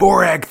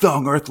Borag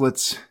Thung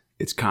Earthlets!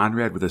 It's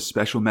Conrad with a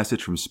special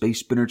message from Space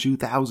Spinner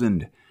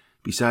 2000.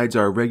 Besides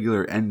our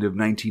regular end of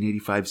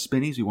 1985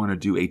 spinnies, we want to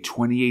do a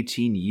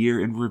 2018 year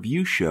in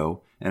review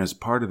show, and as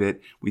part of it,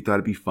 we thought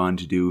it'd be fun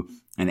to do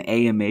an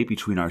AMA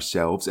between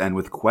ourselves and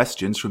with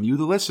questions from you,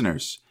 the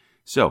listeners.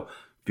 So,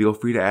 feel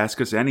free to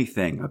ask us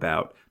anything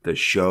about the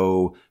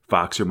show,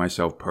 Fox or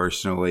myself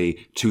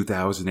personally,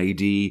 2000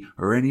 AD,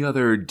 or any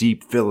other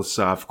deep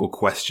philosophical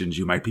questions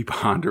you might be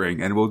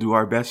pondering, and we'll do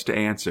our best to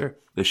answer.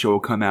 The show will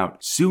come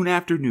out soon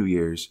after New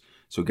Year's,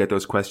 so get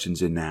those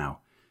questions in now.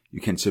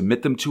 You can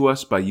submit them to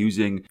us by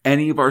using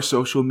any of our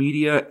social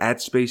media at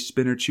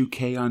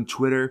SpaceSpinner2K on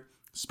Twitter,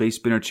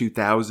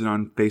 SpaceSpinner2000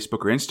 on Facebook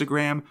or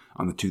Instagram,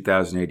 on the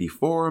 2000 AD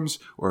forums,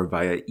 or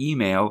via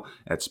email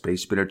at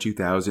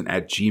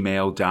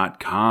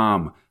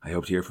spacespinner2000@gmail.com. I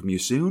hope to hear from you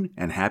soon,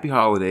 and happy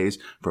holidays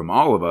from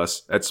all of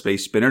us at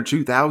Space Spinner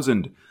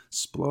 2000.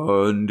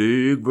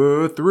 Splundig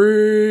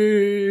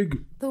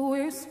Verthrig! The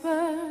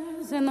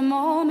whispers in the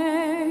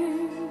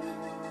morning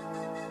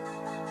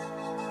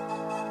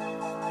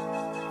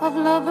of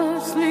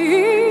lovers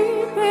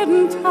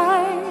sleeping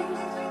tight,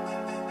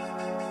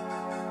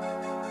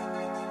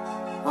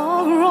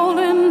 all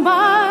rolling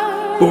by.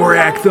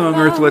 Borag Thung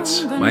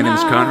Earthlets! My name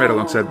is Conrad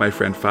alongside my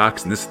friend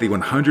Fox, and this is the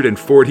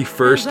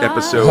 141st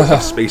episode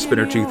of Space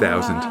Spinner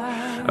 2000,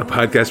 a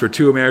podcast where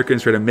two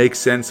Americans try to make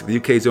sense of the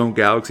UK's own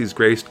galaxy's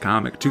greatest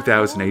comic,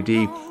 2000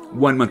 AD,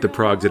 1 month of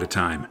progs at a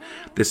time.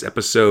 This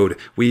episode,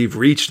 we've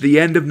reached the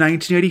end of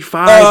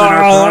 1985 in our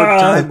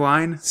prog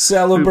timeline.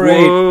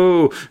 Celebrate!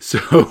 Whoa!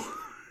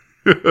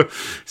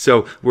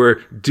 So we're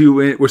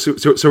going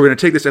to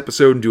take this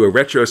episode and do a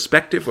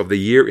retrospective of the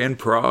year in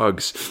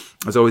progs.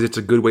 As always, it's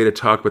a good way to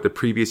talk about the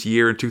previous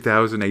year in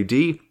 2000 AD.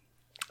 And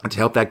to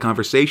help that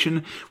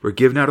conversation, we're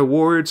giving out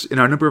awards in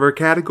a number of our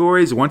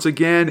categories. Once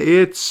again,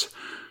 it's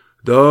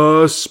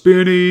the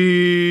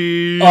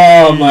Spinnies.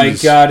 Oh my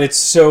God, it's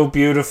so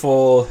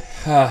beautiful.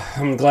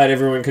 I'm glad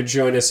everyone could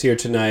join us here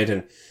tonight.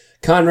 And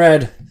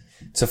Conrad,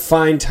 it's a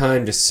fine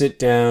time to sit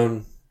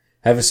down,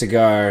 have a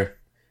cigar,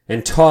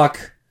 and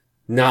talk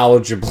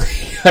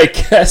knowledgeably, I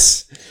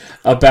guess,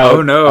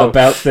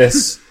 about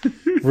this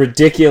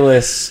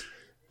ridiculous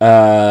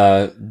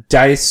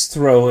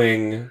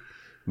dice-throwing,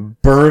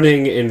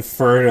 burning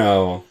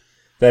inferno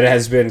that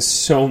has been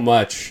so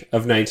much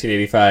of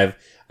 1985.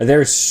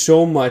 There's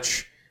so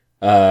much,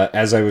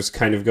 as I was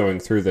kind of going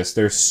through this,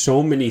 there's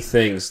so many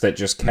things that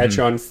just catch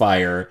on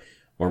fire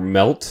or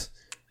melt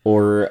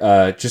or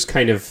just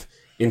kind of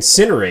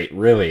incinerate,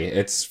 really.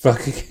 It's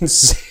fucking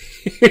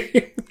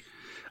insane.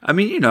 I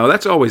mean,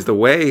 that's always the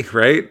way,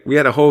 right? We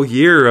had a whole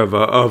year of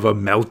a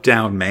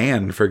meltdown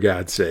man, for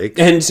God's sake.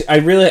 And I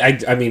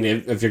mean,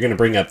 if you're going to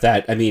bring up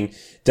that, I mean,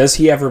 does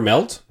he ever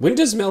melt? When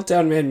does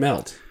Meltdown Man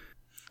melt?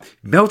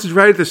 Melted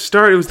right at the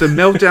start. It was the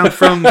meltdown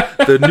from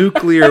the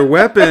nuclear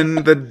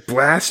weapon that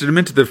blasted him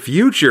into the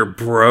future,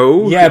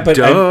 bro. Yeah, but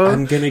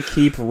I'm going to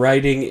keep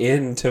writing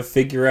in to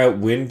figure out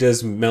when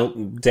does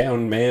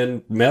Meltdown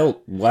Man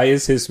melt? Why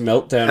is his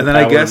meltdown and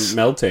then power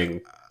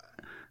melting?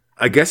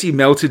 I guess he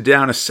melted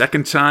down a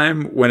second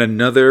time when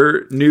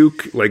another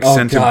nuke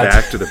sent him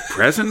back to the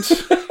present.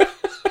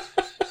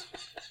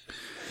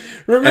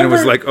 And it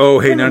was like, oh,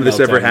 hey, none of this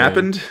ever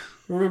happened.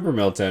 Remember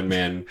Meltdown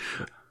Man?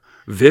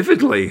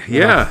 Vividly,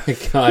 yeah. Oh my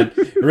God.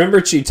 Remember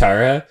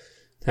Cheetara?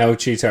 How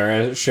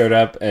Cheetara showed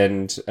up,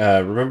 and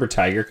remember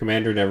Tiger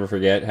Commander? Never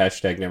forget.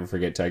 # never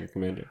forget Tiger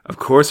Commander. Of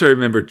course I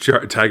remember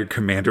Tiger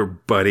Commander,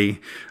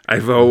 buddy.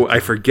 I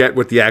forget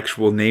what the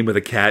actual name of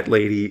the cat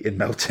lady in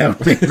Meltdown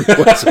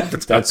was.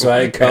 That's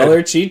why I call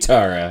her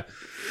Cheetara.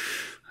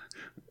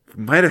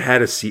 Might have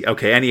had a C.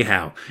 Okay,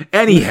 anyhow,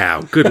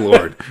 good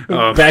Lord.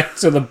 Back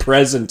to the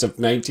present of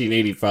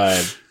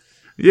 1985.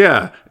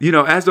 Yeah,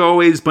 as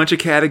always, bunch of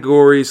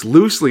categories,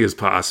 loosely as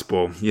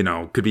possible.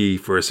 Could be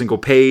for a single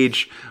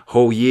page,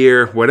 whole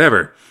year,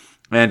 whatever.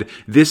 And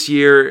this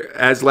year,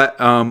 as a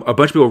bunch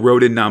of people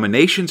wrote in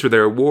nominations for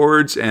their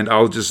awards, and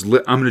I'm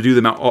going to do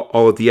them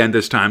all at the end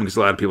this time because a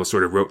lot of people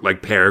sort of wrote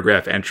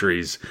paragraph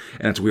entries,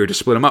 and it's weird to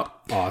split them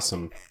up.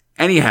 Awesome.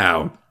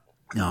 Anyhow,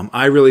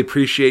 I really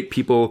appreciate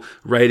people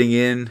writing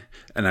in.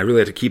 And I really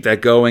have to keep that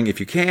going if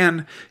you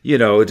can.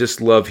 Just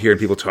love hearing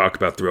people talk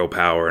about thrill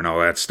power and all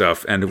that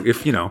stuff. And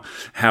if,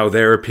 how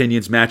their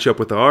opinions match up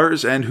with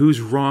ours and who's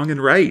wrong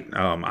and right.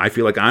 I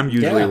feel like I'm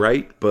usually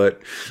right,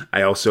 but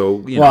I also,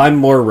 Well, I'm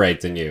more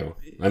right than you.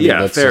 I mean,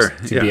 that's fair.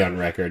 Just to be on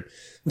record.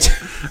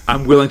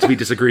 I'm willing to be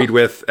disagreed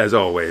with, as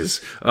always.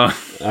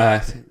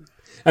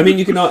 I mean,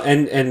 you can all,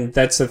 and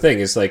that's the thing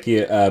is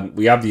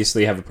we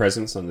obviously have a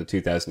presence on the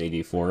 2000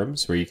 AD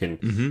forums where you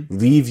can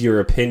leave your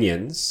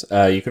opinions.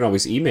 You can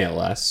always email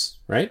us,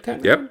 right?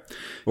 Kind of? Yep.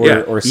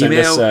 Or send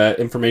us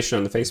information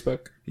on the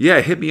Facebook. Yeah,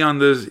 hit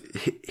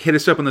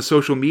us up on the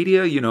social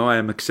media. I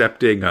am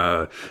accepting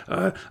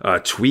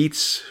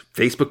tweets,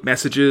 Facebook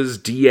messages,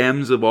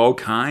 DMs of all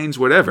kinds,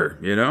 whatever.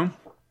 We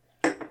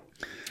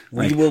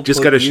will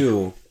just put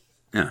you.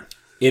 Yeah.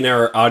 In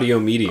our audio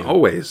medium,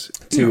 always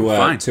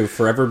to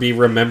forever be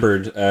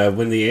remembered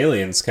when the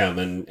aliens come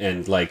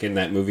and like in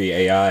that movie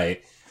AI,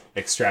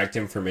 extract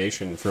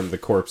information from the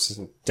corpse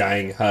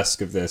dying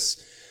husk of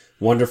this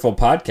wonderful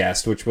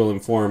podcast, which will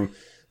inform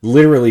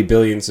literally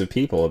billions of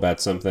people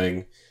about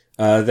something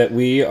that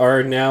we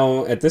are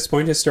now, at this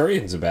point,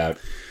 historians about.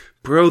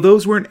 Bro,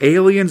 those weren't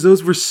aliens.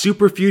 Those were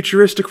super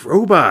futuristic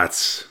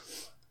robots.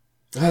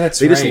 Oh, that's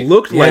They just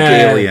looked like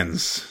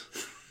aliens.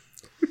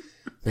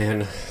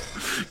 Man.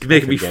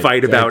 Making me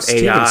fight about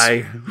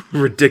AI.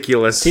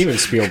 Ridiculous. Steven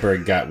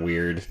Spielberg got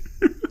weird.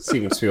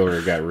 Steven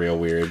Spielberg got real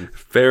weird.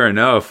 Fair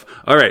enough.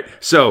 All right.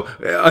 So,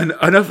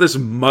 enough of this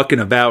mucking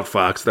about,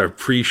 Fox, with our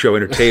pre-show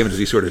entertainment as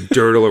we sort of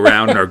dirtle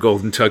around in our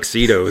golden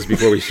tuxedos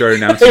before we start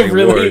announcing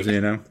the awards,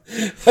 you know?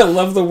 I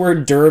love the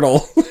word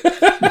dirtle.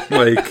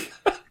 Like...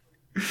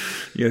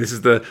 Yeah, this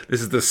is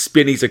the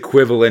Spinnies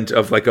equivalent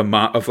of like a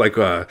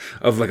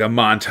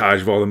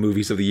montage of all the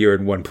movies of the year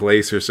in one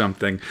place or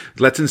something.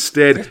 Let's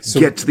instead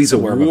get to these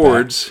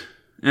awards.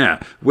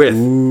 Yeah,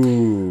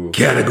 with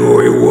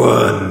Category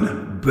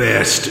 1,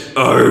 Best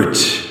Art.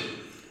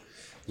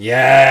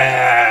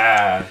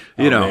 Yeah.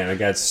 Man, I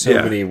got so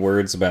many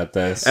words about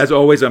this. As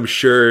always, I'm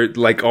sure,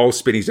 like all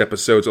Spinnies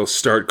episodes, I'll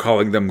start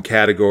calling them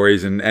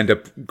categories and end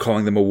up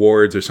calling them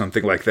awards or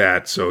something like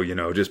that. So,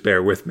 just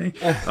bear with me.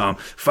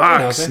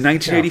 Fox,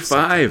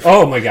 1985.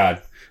 Oh, my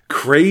God.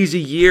 Crazy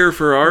year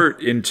for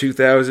art in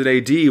 2000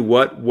 AD.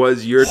 What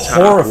was your top?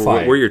 Horrifying.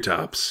 What were your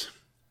tops?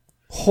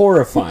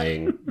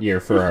 Horrifying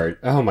year for art.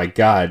 Oh, my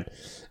God.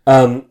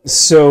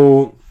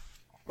 So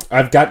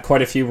I've got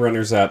quite a few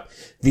runners-up.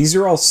 These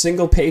are all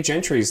single-page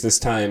entries this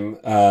time,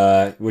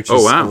 which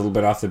is a little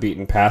bit off the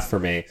beaten path for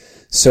me.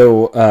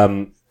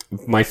 So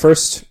my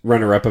first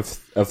runner-up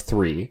of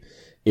three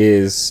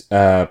is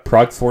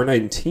Prague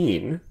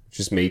 419,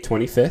 which is May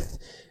 25th.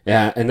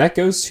 And that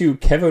goes to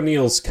Kev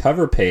O'Neill's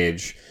cover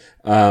page,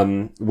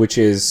 which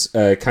is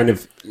kind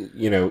of,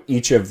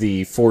 each of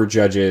the four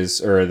judges,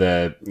 or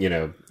the,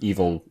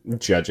 evil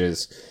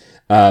judges,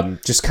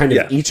 just kind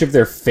of each of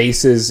their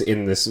faces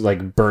in this,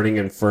 like, burning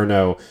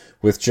inferno,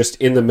 with just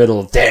in the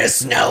middle,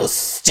 there's no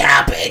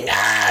stopping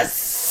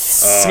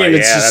us. And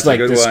it's just like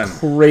this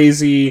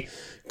crazy,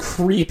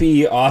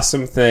 creepy,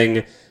 awesome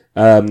thing.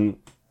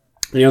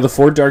 The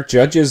Four Dark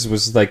Judges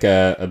was like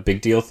a big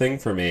deal thing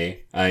for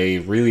me.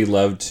 I really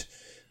loved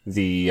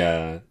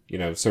the,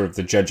 sort of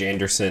the Judge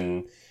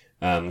Anderson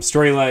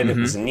storyline. It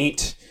was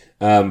neat.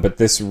 But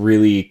this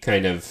really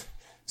kind of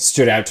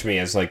stood out to me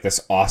as like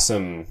this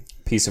awesome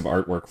piece of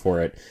artwork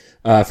for it.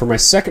 For my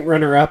second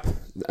runner-up,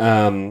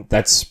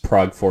 that's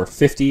Prague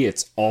 450.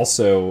 It's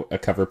also a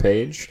cover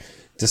page.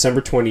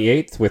 December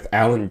 28th with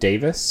Alan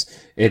Davis.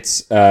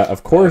 It's,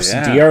 of course,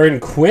 DR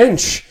and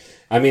Quinch.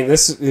 I mean,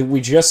 we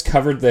just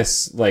covered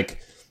this, like,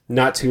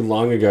 not too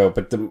long ago,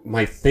 but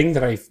my thing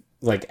that I,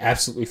 like,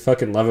 absolutely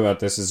fucking love about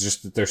this is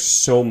just that there's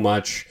so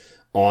much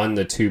on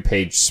the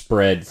two-page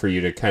spread for you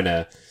to kind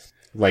of,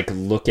 like,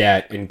 look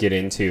at and get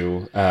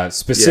into.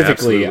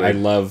 Specifically, I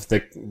love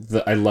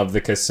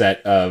the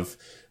cassette of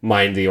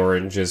Mind the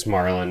Oranges,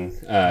 Marlon.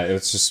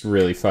 It's just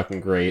really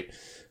fucking great.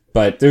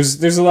 But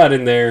there's a lot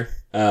in there.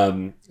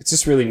 It's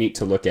just really neat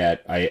to look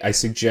at. I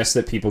suggest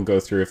that people go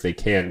through, if they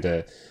can,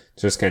 to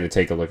just kind of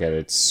take a look at it.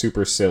 It's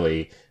super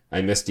silly.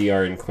 I miss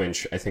DR and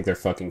Quinch. I think they're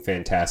fucking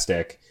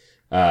fantastic.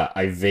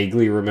 I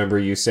vaguely remember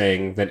you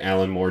saying that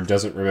Alan Moore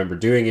doesn't remember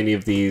doing any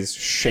of these.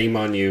 Shame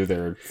on you.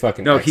 They're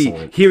fucking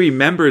excellent. He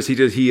remembers.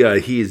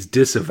 He's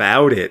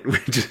disavowed it,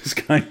 which is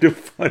kind of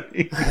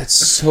funny. That's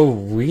so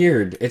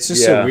weird. It's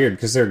just so weird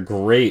because they're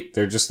great.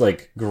 They're just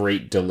like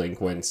great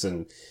delinquents,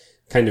 and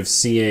kind of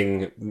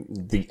seeing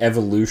the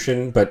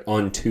evolution, but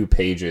on two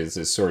pages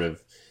is sort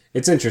of,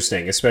 it's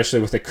interesting,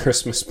 especially with the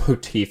Christmas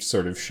motif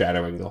sort of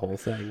shadowing the whole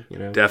thing,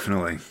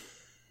 Definitely.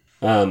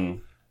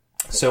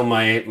 So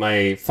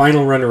my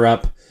final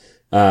runner-up,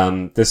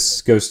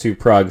 this goes to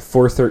Prague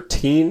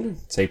 413.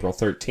 It's April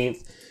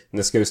 13th. And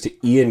this goes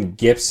to Ian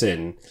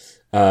Gibson.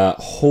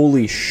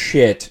 Holy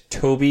shit,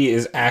 Toby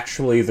is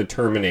actually the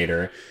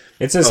Terminator.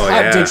 It says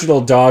Hot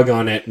Digital Dog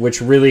on it,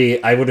 which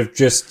really I would have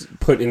just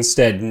put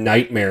instead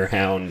Nightmare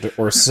Hound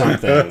or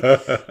something.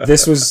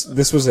 This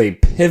was a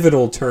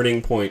pivotal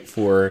turning point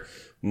for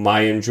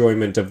my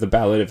enjoyment of the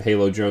Ballad of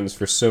Halo Jones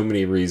for so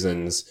many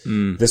reasons.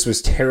 This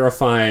was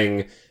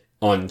terrifying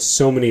on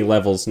so many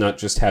levels, not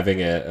just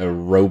having a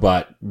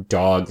robot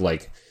dog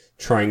like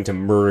trying to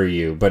murder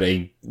you, but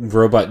a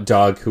robot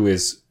dog who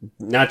is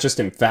not just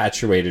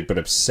infatuated, but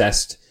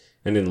obsessed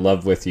and in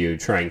love with you,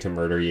 trying to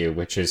murder you,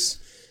 which is,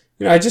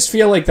 I just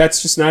feel like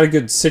that's just not a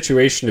good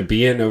situation to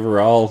be in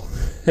overall.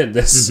 And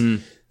this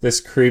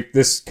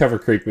cover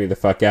creeped me the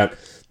fuck out.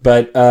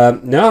 But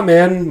no,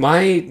 man,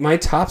 my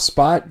top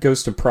spot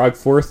goes to Prague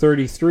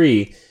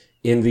 433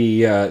 in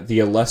the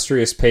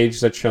illustrious page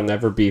that shall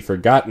never be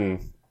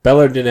forgotten.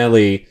 Bello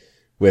Dinelli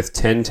with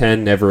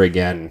 1010 Never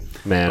Again,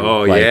 man.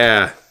 Oh,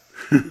 yeah.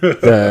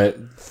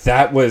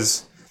 That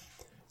was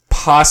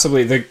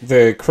possibly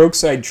the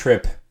Croakside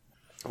trip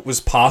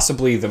was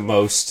possibly the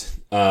most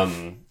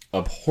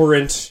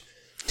abhorrent,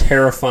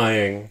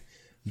 terrifying,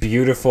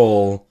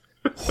 beautiful,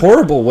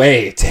 horrible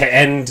way to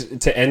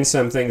end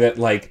something that,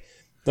 like,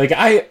 Like,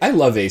 I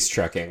love Ace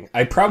Trucking.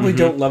 I probably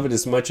don't love it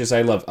as much as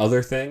I love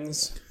other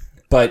things,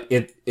 but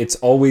it's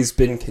always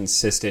been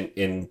consistent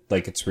in,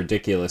 like, its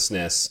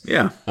ridiculousness.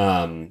 Yeah.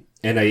 And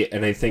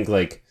I think,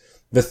 like,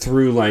 the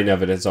through line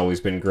of it has always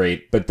been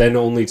great, but then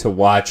only to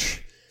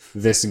watch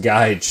this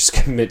guy just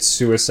commit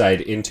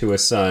suicide into a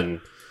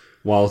sun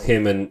while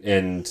him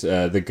and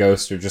the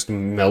ghost are just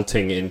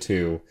melting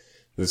into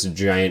this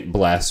giant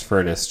blast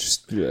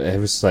furnace. It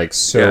was like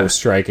so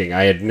striking.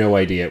 I had no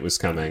idea it was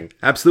coming.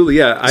 Absolutely,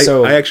 yeah.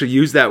 I actually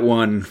used that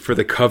one for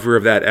the cover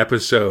of that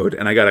episode,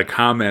 and I got a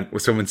comment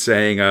with someone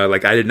saying,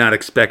 like, I did not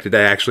expect it to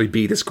actually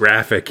be this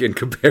graphic in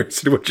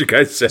comparison to what you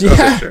guys said on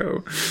the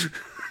show.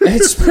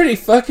 It's pretty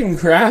fucking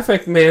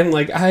graphic, man.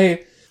 Like,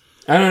 I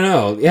don't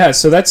know. Yeah,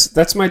 so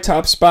that's my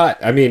top spot.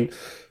 I mean,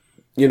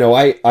 you know,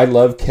 I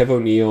love Kev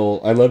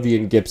O'Neill. I love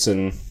Ian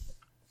Gibson.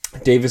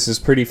 Davis is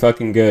pretty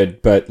fucking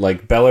good, but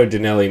like Bello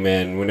Dinelli,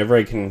 man, whenever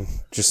I can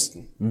just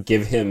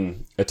give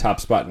him a top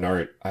spot in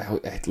art, I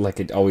like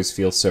it always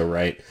feels so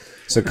right.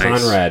 So nice.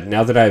 Conrad,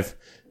 now that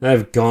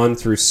I've gone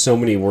through so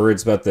many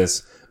words about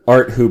this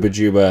art hooba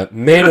juba,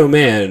 man oh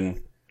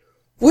man,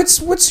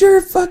 what's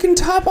your fucking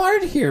top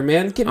art here,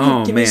 man? Give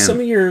me some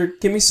of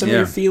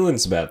your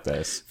feelings about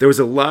this. There was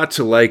a lot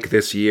to like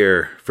this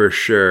year for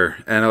sure,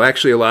 and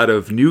actually a lot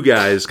of new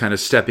guys kind of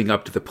stepping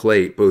up to the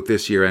plate both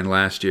this year and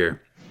last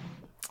year.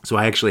 So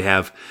I actually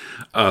have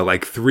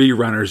like 3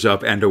 runners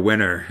up and a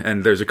winner,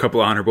 and there's a couple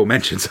honorable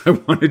mentions I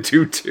want to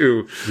do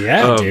too.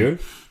 Yeah, dude.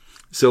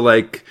 So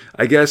like,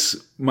 I guess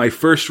my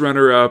first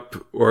runner up,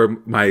 or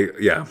my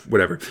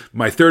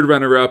third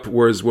runner up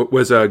was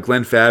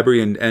Glenn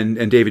Fabry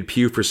and David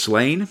Pugh for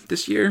Slain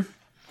this year.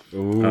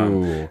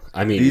 Ooh,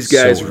 I mean, these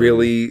guys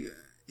really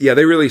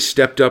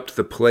stepped up to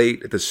the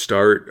plate at the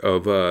start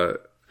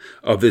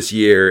of this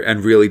year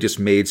and really just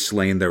made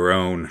Slain their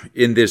own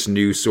in this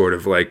new sort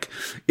of like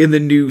in the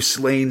new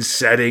Slain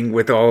setting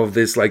with all of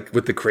this, like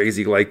with the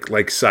crazy like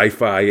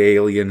sci-fi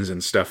aliens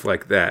and stuff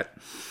like that.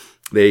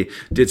 They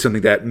did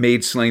something that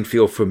made Slain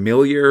feel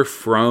familiar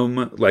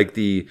from like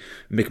the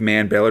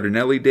McMahon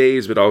Bellardinelli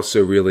days, but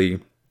also really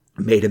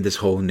made him this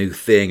whole new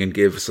thing and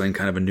give Slain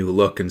kind of a new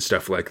look and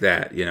stuff like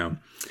that. You know,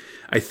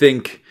 I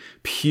think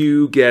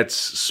Pugh gets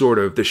sort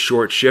of the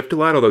short shift a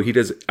lot, although he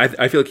does.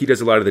 I feel like he does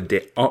a lot of the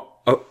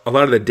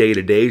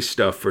day-to-day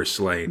stuff for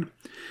Slain,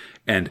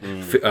 and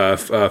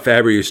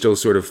Fabry is still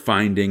sort of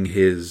finding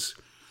his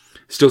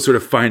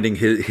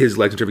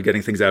legs in terms of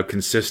getting things out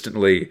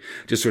consistently.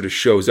 Just sort of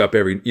shows up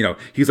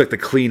he's like the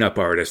cleanup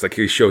artist. Like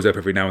he shows up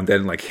every now and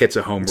then, like hits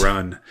a home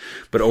run,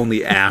 but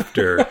only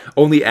after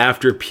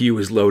Pugh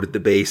has loaded the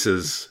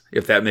bases,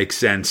 if that makes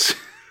sense.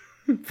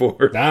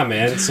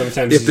 Man,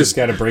 sometimes you just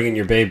got to bring in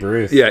your Babe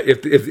Ruth. Yeah,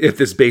 if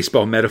this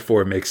baseball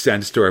metaphor makes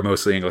sense to our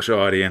mostly English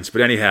audience.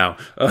 But anyhow,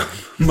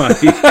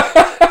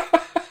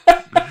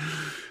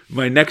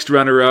 my next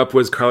runner-up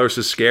was Carlos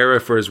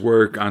Ezquerra for his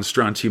work on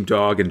Strontium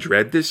Dog and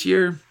Dread this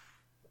year.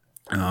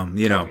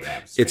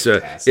 It's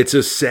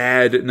a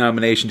sad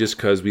nomination just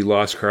because we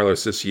lost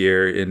Carlos this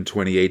year in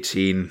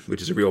 2018,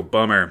 which is a real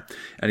bummer.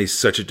 And he's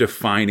such a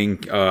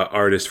defining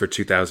artist for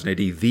 2000 AD,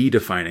 the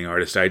defining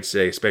artist, I'd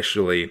say,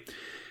 especially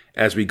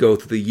as we go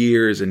through the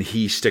years and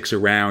he sticks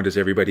around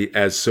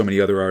as so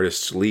many other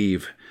artists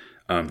leave.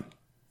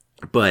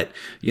 But,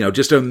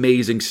 just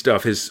amazing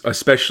stuff.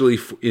 Especially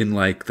in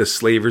like the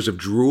Slavers of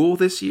Drool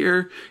this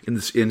year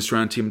in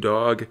Strontium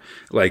Dog,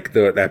 like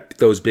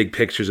those big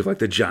pictures of like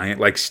the giant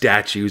like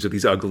statues of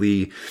these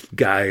ugly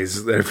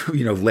guys that have,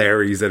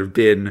 Larrys that have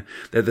been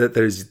that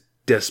there's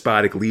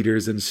despotic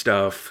leaders and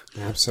stuff.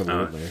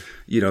 Absolutely.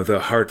 The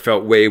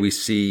heartfelt way we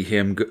see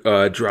him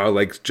draw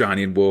like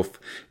Johnny and Wolf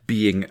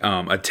being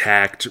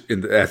attacked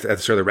at the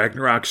start of the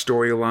Ragnarok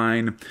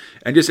storyline,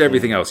 and just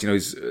everything else.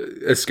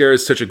 Ezquerra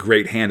is such a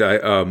great hand.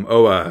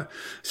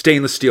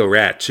 Stainless Steel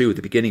Rat too at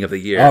the beginning of the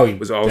year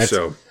was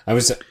also. I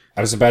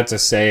was about to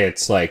say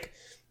it's like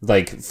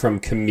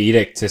from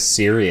comedic to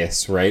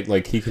serious, right?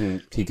 Like he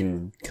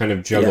can kind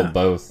of juggle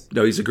both.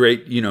 No, he's a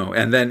great,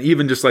 and then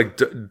even just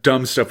like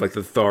dumb stuff like the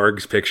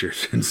Thargs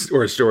pictures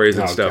or stories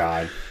and stuff.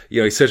 God.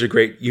 He's such a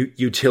great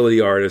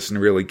utility artist and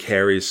really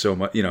carries so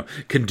much,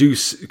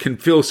 can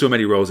fill so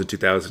many roles in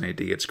 2000 AD.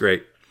 It's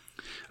great.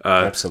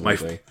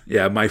 Absolutely.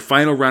 My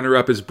final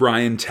runner-up is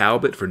Brian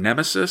Talbot for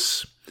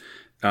Nemesis.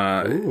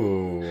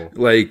 Ooh.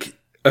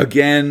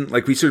 Again,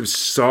 like we sort of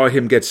saw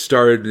him get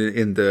started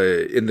in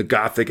the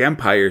Gothic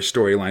Empire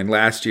storyline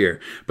last year,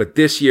 but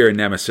this year in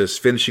Nemesis,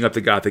 finishing up the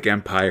Gothic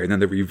Empire and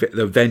then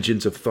the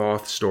Vengeance of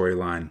Thoth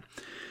storyline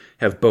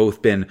have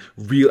both been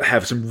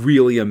have some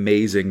really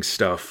amazing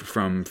stuff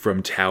from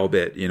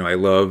Talbot. I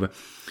love.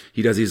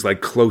 He does these like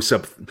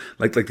close-up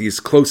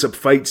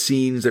fight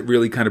scenes that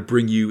really kind of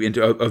bring you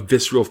into a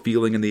visceral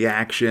feeling in the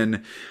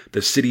action.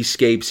 The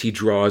cityscapes he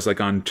draws like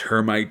on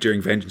Termite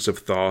during Vengeance of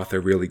Thoth are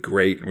really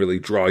great and really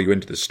draw you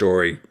into the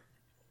story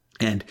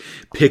and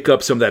pick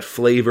up some of that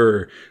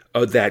flavor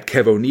that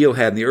Kev O'Neill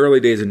had in the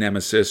early days of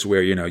Nemesis,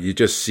 where you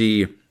just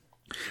see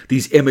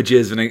these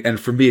images and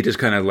for me it just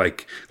kind of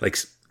like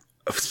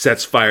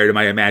sets fire to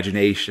my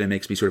imagination and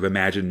makes me sort of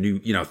imagine new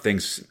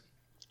things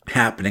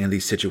happening in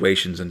these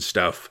situations and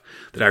stuff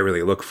that I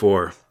really look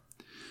for.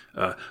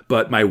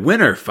 But my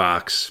winner,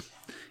 Fox,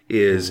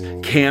 is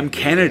Cam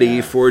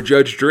Kennedy for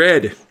Judge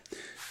Dredd.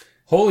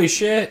 Holy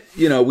shit.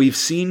 You know, we've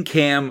seen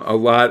Cam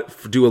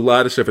do a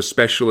lot of stuff,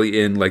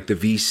 especially in like the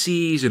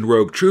VCs and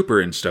Rogue Trooper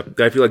and stuff.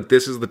 I feel like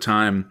this is the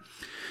time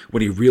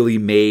when he really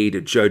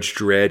made Judge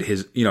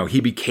Dredd he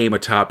became a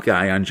top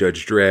guy on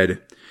Judge Dredd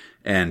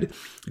and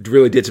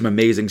really did some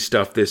amazing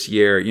stuff this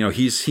year. You know,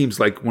 he seems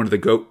like one of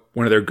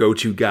their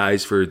go-to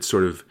guys for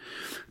sort of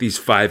these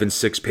 5 and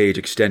 6 page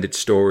extended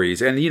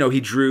stories. And, you know, he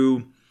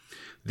drew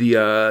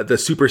the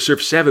Super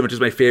Surf 7, which is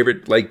my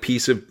favorite like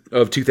piece of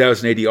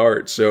 2080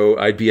 art. So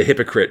I'd be a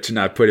hypocrite to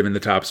not put him in the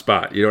top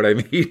spot. You know what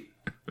I mean?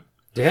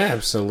 Yeah,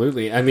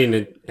 absolutely. I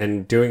mean,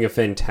 and doing a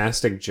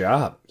fantastic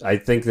job. I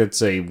think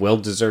that's a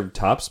well-deserved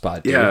top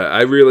spot. Dude. Yeah,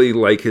 I really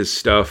like his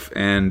stuff,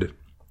 and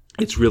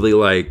it's really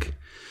like,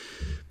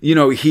 you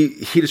know,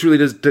 he just really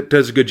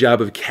does a good job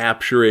of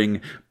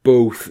capturing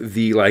both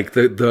the like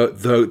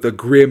the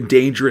grim,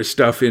 dangerous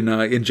stuff in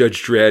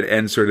Judge Dredd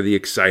and sort of the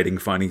exciting,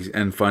 funny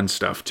and fun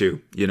stuff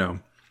too. You know,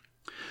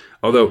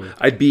 although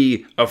I'd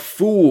be a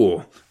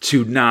fool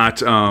to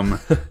not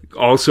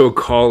also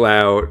call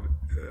out.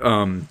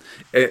 To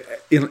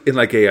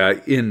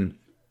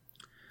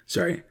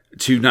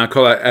not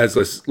call out as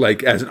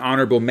an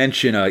honorable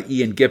mention,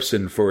 Ian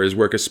Gibson for his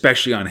work,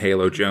 especially on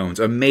Halo Jones.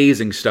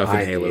 Amazing stuff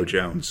in Halo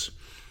Jones.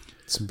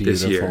 It's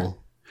beautiful. This year.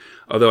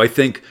 Although I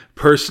think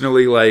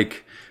personally,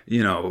 like,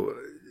 you know,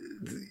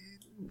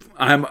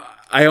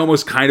 I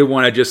almost kind of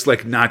want to just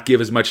like not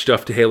give as much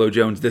stuff to Halo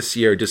Jones this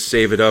year, just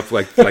save it up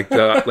like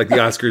the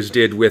Oscars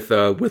did with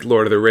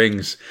Lord of the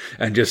Rings,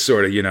 and just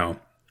sort of, you know,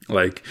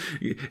 like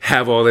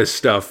have all this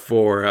stuff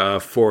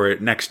for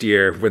it next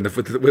year when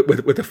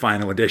with the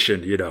final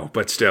edition, you know.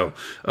 But still,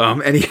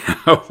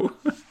 anyhow,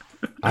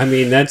 I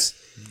mean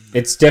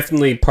it's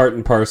definitely part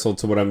and parcel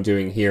to what I'm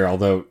doing here.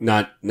 Although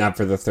not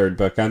for the third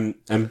book, I'm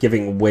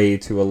giving way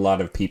to a lot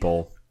of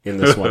people in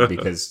this one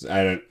because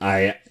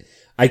I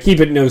keep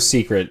it no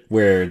secret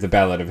where the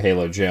Ballad of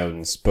Halo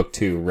Jones Book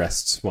 2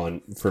 rests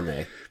one for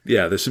me.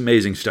 Yeah, there's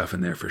amazing stuff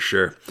in there for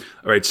sure.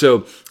 All right,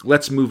 so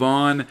let's move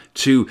on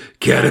to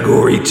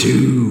Category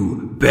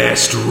 2,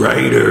 Best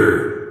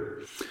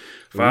Writer.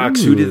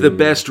 Fox, who did the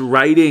best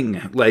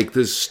writing? Like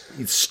the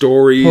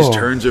stories,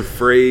 turns of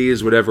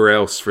phrase, whatever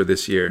else for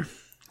this year.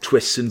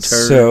 Twists and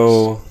turns.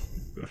 So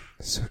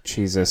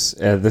Jesus,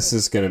 this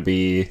is going to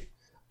be...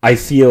 I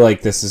feel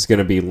like this is going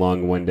to be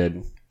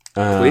long-winded.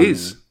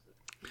 Please.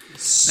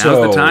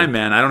 Now's the time,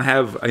 man. I don't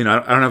have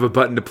a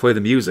button to play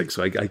the music,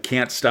 so I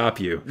can't stop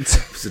you.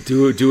 So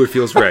do what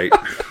feels right.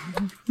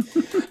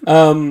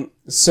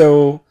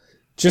 So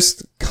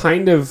just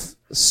kind of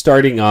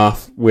starting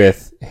off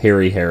with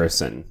Harry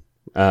Harrison,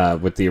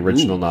 with the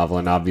original novel,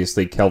 and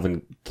obviously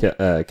Kelvin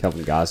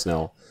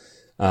Gosnell,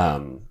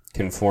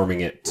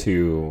 conforming it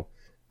to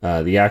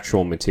the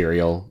actual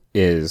material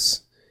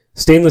is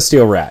Stainless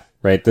Steel Rat,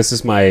 right? This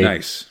is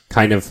my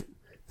kind of.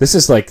 This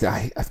is like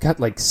I've got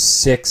like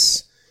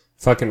 6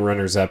 fucking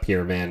runners up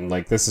here, man.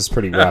 Like, this is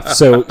pretty rough.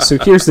 So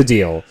here's the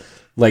deal.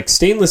 Like,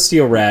 Stainless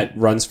Steel Rat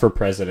runs for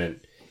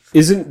president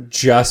isn't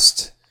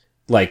just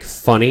like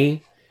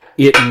funny.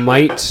 It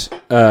might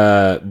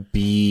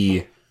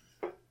be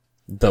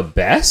the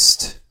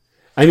best.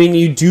 I mean,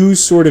 you do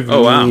sort of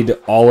need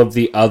all of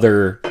the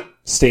other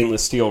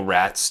Stainless Steel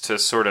Rats to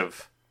sort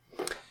of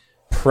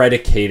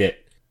predicate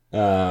it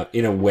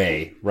in a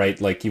way, right?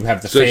 Like, you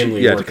have the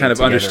family to kind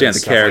of understand the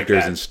characters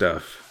like and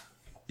stuff.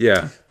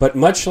 Yeah. But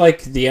much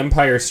like The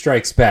Empire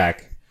Strikes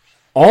Back,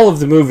 all of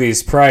the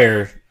movies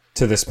prior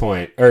to this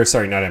point, or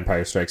sorry, not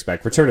Empire Strikes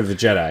Back, Return of the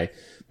Jedi,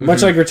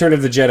 much like Return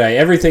of the Jedi,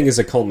 everything is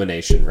a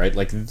culmination, right?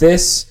 Like,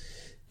 this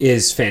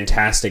is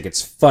fantastic.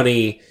 It's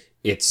funny.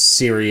 It's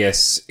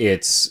serious.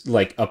 It's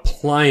like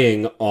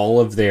applying all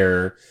of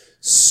their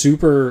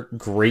super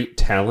great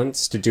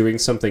talents to doing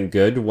something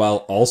good while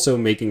also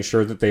making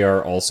sure that they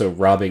are also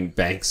robbing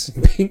banks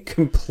and being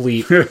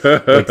complete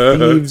like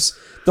thieves.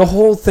 The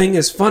whole thing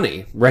is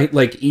funny, right?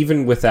 Like,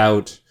 even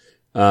without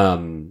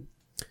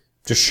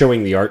just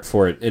showing the art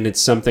for it. And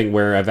it's something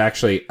where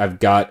I've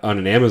got on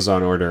an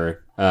Amazon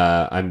order.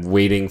 I'm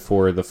waiting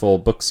for the full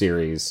book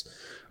series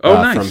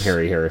from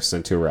Harry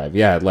Harrison to arrive.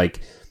 Yeah,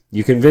 like,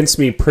 you convinced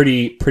me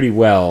pretty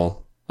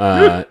well.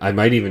 I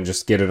might even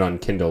just get it on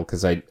Kindle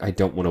because I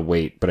don't want to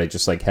wait, but I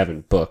just like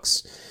having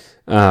books.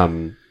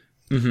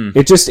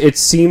 It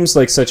seems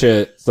like such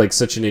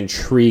an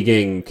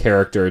intriguing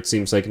character. It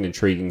seems like an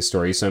intriguing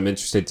story. So I'm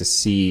interested to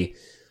see,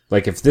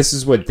 like, if this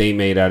is what they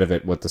made out of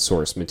it, what the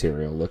source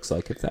material looks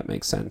like, if that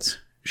makes sense.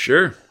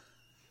 Sure.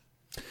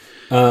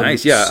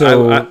 Nice. Yeah.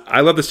 So,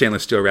 I love the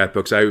Stainless Steel Rat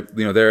books.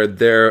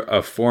 They're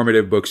a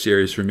formative book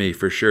series for me,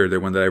 for sure. They're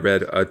one that I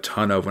read a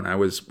ton of when I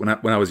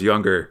was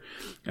younger,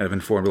 and have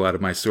informed a lot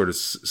of my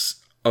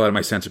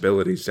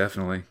sensibilities,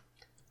 definitely.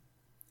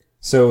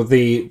 So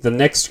the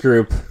next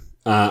group,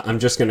 I'm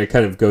just going to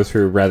kind of go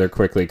through rather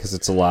quickly because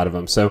it's a lot of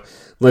them. So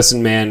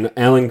listen, man,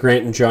 Alan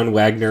Grant and John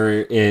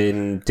Wagner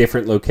in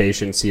different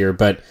locations here,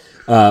 but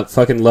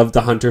Fucking loved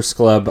the Hunters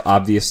Club,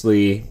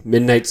 obviously.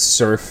 Midnight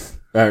Surf,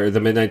 or the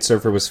Midnight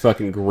Surfer was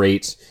fucking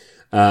great.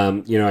 I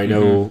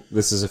know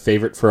this is a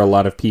favorite for a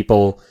lot of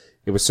people.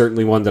 It was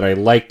certainly one that I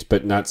liked,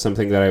 but not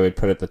something that I would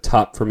put at the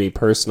top for me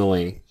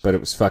personally. But it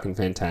was fucking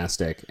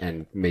fantastic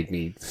and made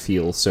me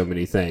feel so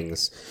many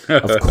things.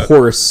 Of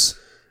course,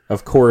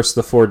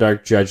 the Four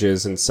Dark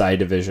Judges and Psy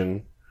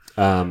Division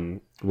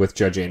with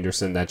Judge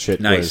Anderson. That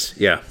shit was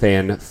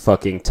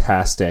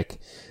fan-fucking-tastic.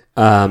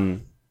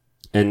 And,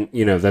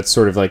 that's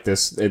sort of like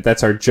this,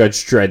 that's our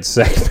Judge Dredd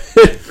segment.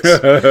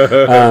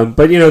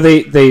 But,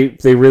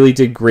 they really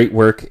did great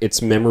work.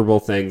 It's memorable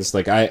things.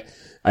 Like, I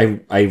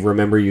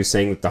remember you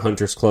saying that the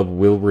Hunters Club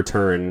will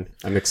return.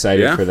 I'm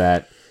excited for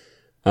that.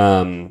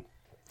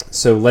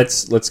 So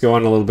let's go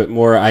on a little bit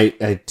more.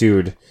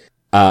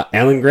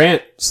 Alan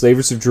Grant,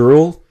 Slavers of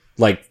Drool,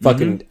 like,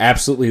 fucking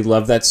absolutely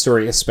love that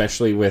story,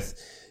 especially with,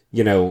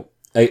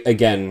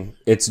 again,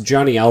 it's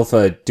Johnny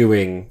Alpha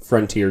doing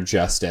frontier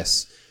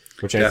justice,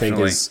 which I think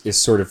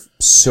is sort of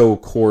so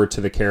core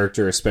to the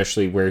character,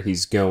 especially where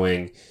he's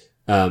going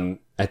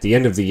at the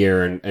end of the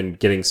year and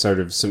getting sort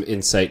of some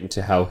insight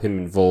into how him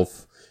and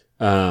Wolf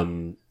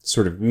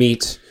sort of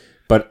meet.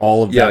 But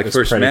all of that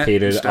was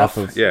predicated off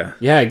of...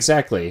 Yeah,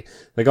 exactly.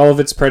 Like, all of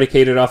it's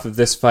predicated off of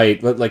this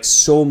fight. But, like,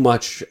 so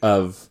much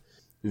of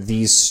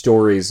these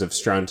stories of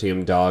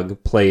Strontium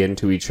Dog play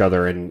into each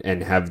other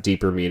and have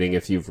deeper meaning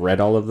if you've read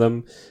all of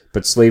them.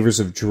 But Slavers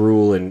of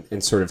Drool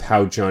and sort of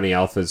how Johnny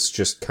Alpha's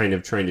just kind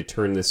of trying to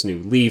turn this new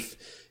leaf.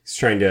 He's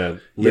trying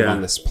to live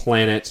on this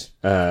planet,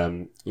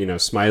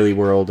 Smiley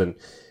World, and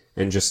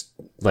just,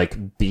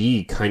 like,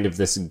 be kind of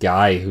this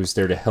guy who's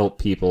there to help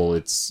people.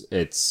 It's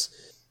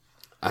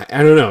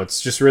I don't know.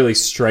 It's just really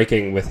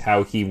striking with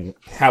how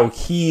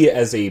he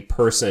as a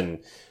person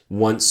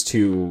wants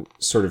to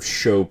sort of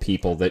show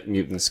people that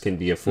mutants can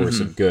be a force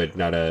of good,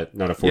 not a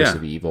force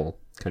of evil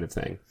kind of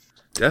thing.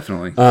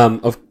 Definitely.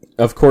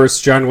 Of course,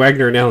 John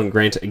Wagner and Alan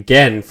Grant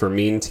again for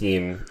Mean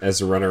Team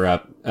as a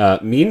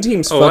runner-up. Mean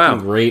Team's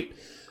great.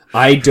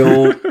 I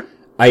don't.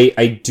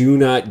 I do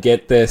not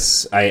get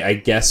this. I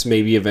guess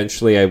maybe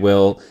eventually I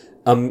will.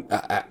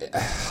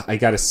 I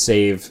gotta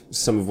save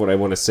some of what I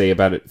want to say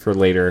about it for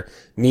later.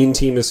 Mean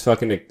Team is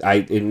fucking...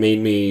 it made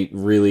me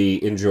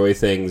really enjoy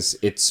things.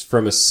 It's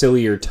from a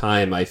sillier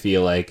time, I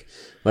feel like.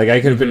 Like,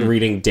 I could have been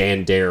reading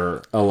Dan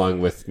Dare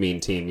along with Mean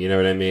Team, you know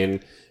what I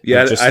mean?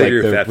 Yeah, just, I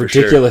agree with that for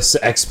sure. The ridiculous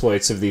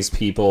exploits of these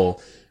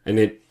people.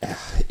 And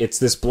it's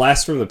this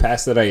blast from the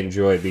past that I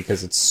enjoy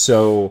because it's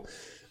so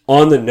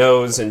on the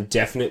nose and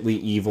definitely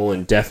evil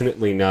and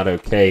definitely not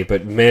okay.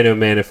 But man, oh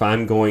man, if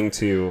I'm going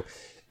to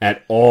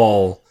at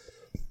all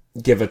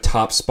give a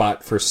top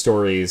spot for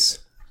stories,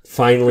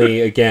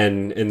 finally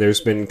again, and there's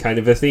been kind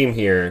of a theme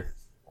here,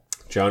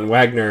 John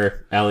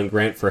Wagner, Alan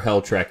Grant for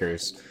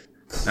Helltrekkers.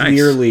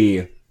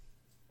 Clearly,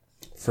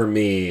 for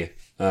me,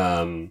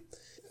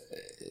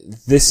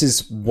 this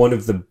is one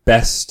of the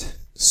best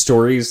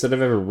stories that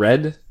I've ever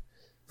read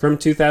from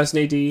 2000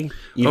 AD. Even,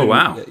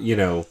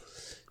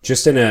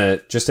 just in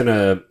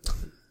a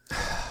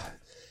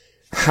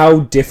how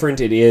different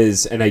it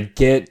is, and I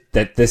get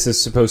that this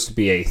is supposed to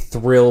be a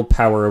thrill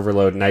power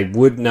overload, and I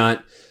would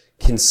not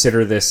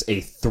consider this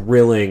a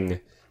thrilling,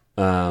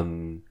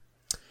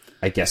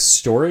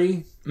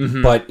 story,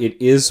 but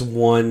it is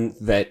one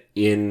that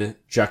in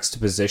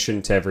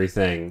juxtaposition to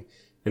everything,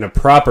 in a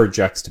proper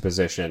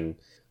juxtaposition,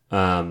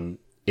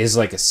 is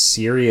like a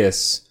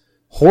serious,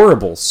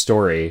 horrible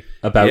story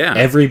about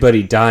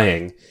everybody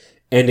dying.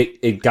 And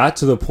it got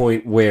to the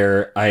point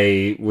where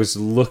I was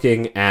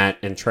looking at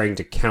and trying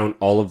to count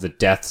all of the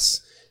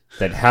deaths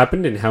that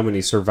happened and how many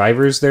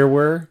survivors there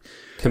were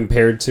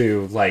compared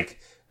to, like,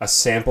 a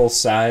sample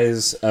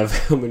size of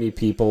how many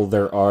people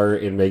there are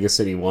in Mega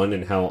City 1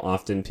 and how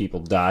often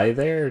people die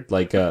there,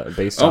 like,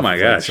 based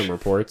off some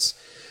reports.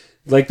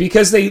 Like,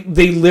 because they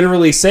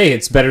literally say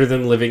it's better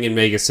than living in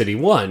Mega City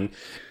 1,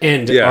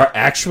 and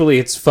actually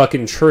it's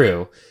fucking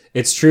true.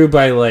 It's true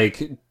by,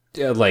 like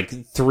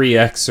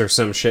 3x or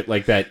some shit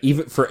like that.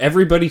 Even for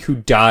everybody who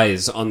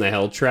dies on the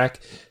Hell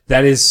Track,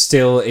 that is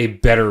still a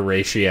better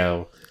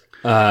ratio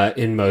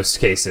in most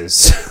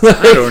cases.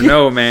 I don't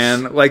know,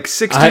 man. Like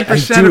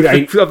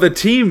 60% of the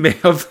team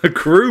of the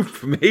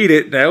group made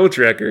it to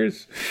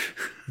Helltrekkers.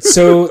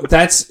 So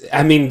that's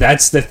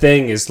the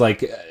thing is,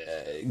 like,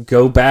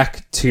 go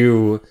back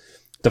to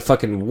the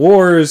fucking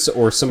wars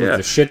or some of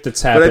the shit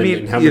that's happened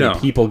and how many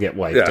people get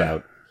wiped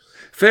out.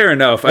 Fair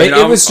enough.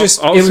 I'll say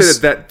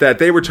that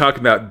they were talking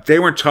about. They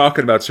weren't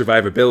talking about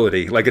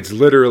survivability. Like, it's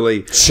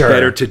literally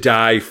better to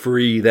die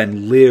free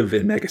than live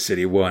in Mega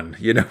City 1.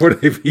 You know what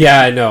I mean?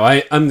 Yeah, no,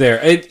 I'm there.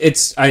 I'm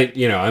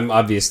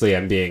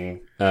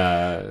being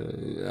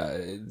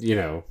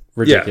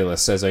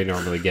ridiculous as I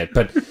normally get,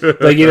 but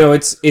like,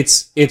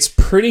 it's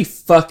pretty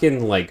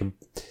fucking, like,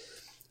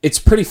 it's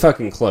pretty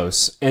fucking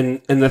close.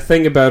 And the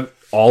thing about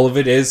all of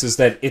it is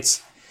that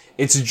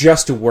it's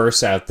just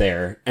worse out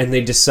there, and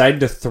they decide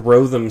to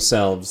throw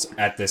themselves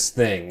at this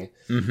thing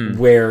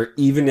where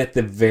even at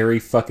the very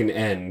fucking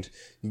end,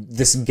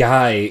 this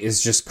guy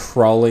is just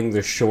crawling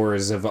the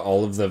shores of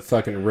all of the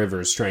fucking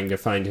rivers trying to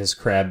find his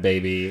crab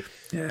baby.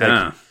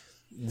 Yeah. Like,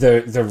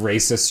 the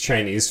racist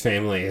Chinese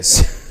family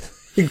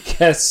is, I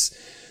guess,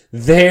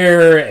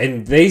 there,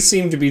 and they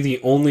seem to be the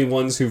only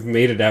ones who've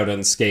made it out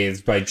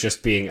unscathed by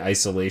just being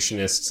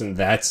isolationists, and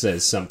that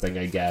says something,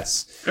 I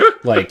guess.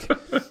 Like,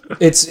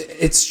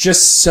 it's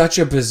just such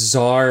a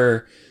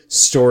bizarre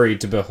story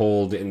to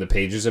behold in the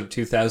pages of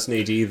 2000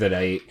 AD that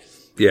I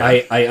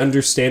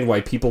understand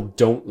why people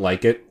don't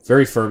like it.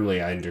 Very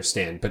firmly, I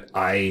understand, but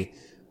I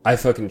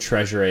fucking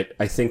treasure it.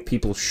 I think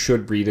people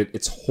should read it.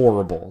 It's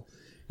horrible.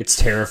 It's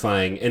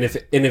terrifying. And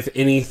if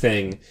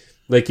anything,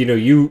 like, you know,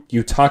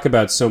 you talk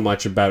about so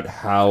much about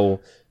how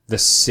the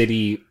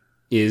city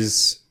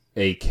is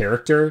a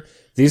character.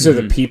 These are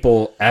the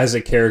people as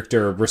a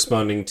character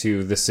responding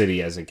to the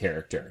city as a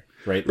character,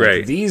 right? Like,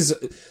 right.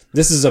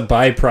 This is a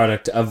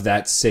byproduct of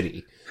that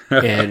city.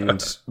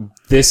 And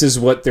this is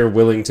what they're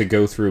willing to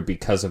go through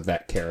because of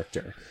that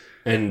character.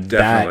 And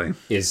Definitely. That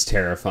is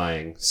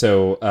terrifying.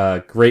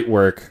 So, great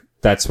work.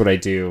 That's what I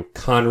do.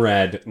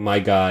 Conrad, my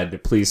God,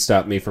 please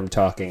stop me from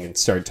talking and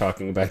start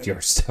talking about your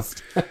stuff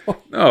now.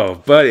 Oh,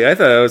 buddy, I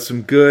thought that was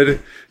some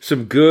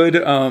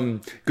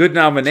good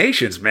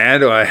nominations,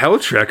 man.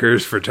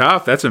 Helltrekkers for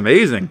top. That's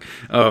amazing.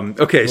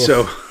 Okay,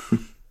 so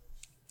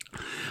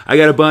I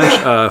got a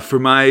bunch for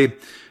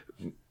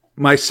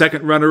my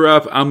second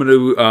runner-up. I'm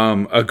going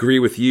to agree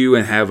with you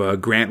and have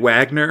Grant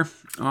Wagner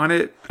on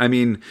it. I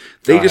mean,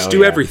 they just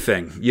do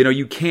everything. You know,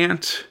 you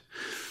can't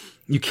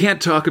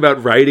talk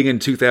about writing in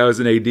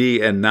 2000 AD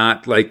and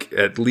not, like,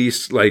 at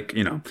least, like,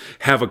 you know,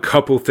 have a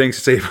couple things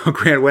to say about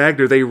Grant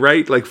Wagner. They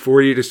write like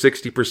 40 to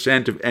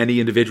 60% of any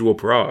individual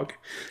prog.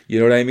 You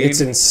know what I mean? It's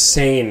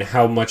insane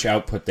how much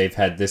output they've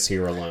had this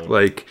year alone.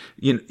 Like,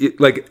 you know,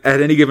 like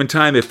at any given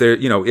time, if they're,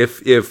 you know,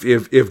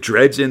 if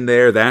Dread's in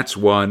there, that's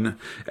one,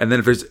 and then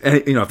if there's,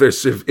 you know,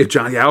 if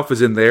Johnny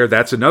Alpha's in there,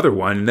 that's another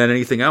one, and then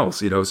anything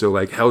else, you know. So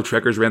like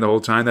Helltrekkers ran the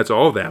whole time. That's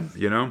all of them,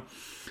 you know.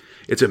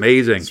 It's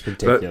amazing. It's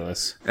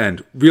ridiculous.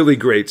 And really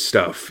great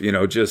stuff. You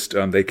know, just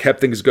they kept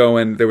things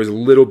going. There was a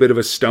little bit of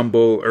a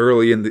stumble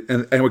early, and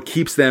what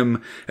keeps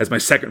them as my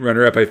second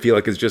runner-up, I feel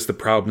like, is just the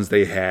problems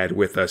they had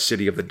with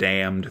City of the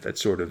Damned that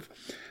sort of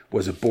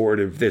was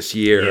abortive this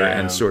year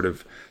and sort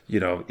of, you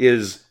know,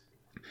 is...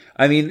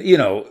 I mean, you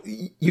know,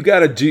 you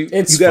got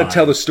to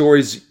tell the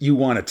stories you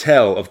want to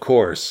tell, of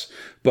course,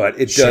 but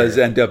it does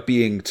end up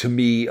being, to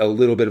me, a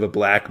little bit of a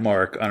black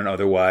mark on an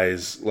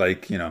otherwise,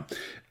 like, you know...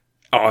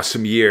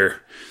 awesome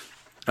year.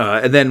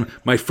 And then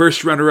my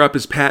first runner-up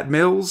is Pat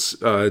Mills,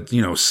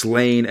 you know,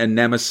 Slain and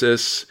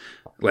Nemesis.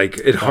 Like,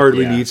 it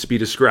hardly needs to be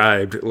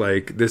described.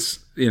 Like, this,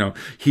 you know,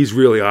 he's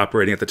really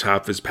operating at the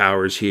top of his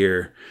powers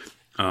here.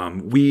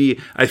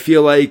 I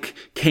feel like,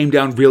 came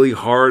down really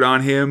hard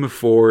on him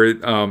for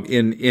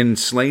in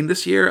Slain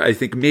this year. I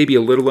think maybe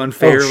a little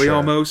unfairly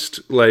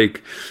almost.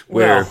 Like,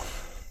 where...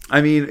 I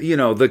mean, you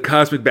know, the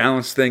cosmic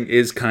balance thing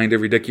is kind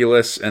of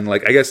ridiculous. And,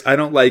 like, I guess I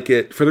don't like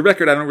it. For the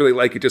record, I don't really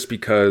like it just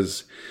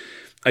because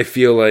I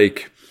feel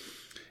like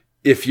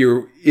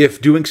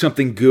if doing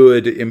something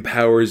good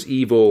empowers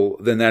evil,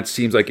 then that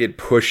seems like it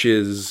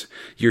pushes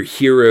your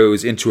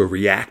heroes into a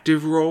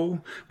reactive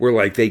role where,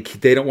 like, they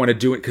don't want to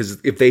do it because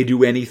if they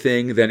do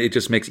anything, then it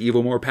just makes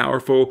evil more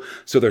powerful.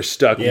 So they're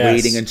stuck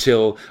waiting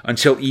until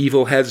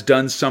evil has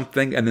done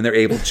something, and then they're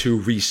able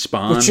to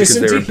respawn because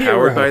they're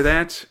empowered by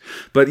that.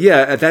 But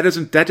yeah, that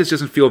just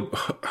doesn't feel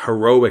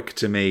heroic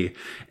to me.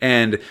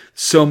 And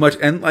so much,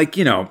 and, like,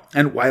 you know,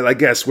 and while I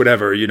guess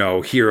whatever, you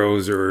know,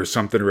 heroes or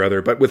something or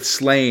other, but with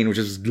Slain, which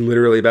is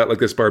literally about, like,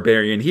 this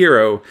barbarian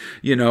hero,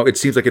 you know, it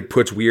seems like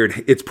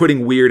it's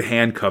putting weird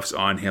handcuffs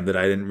on him that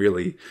I didn't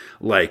really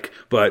like.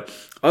 But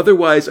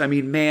otherwise, I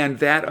mean, man,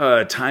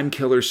 that Time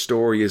Killer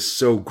story is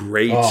so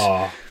great.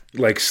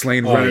 Like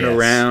Slain running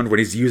around when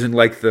he's using,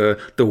 like, the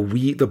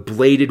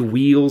bladed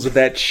wheels of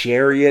that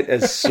chariot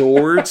as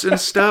swords and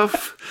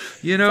stuff,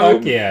 you know?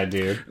 Fuck yeah,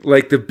 dude.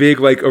 Like the big,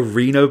 like,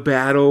 arena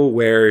battle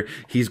where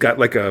he's got,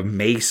 like, a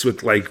mace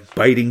with, like,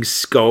 biting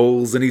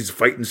skulls and he's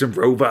fighting some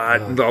robot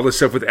and all this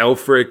stuff with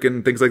Elfric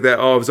and things like that.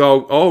 Oh, it was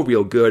all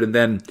real good. And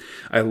then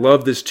I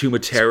love this Tomb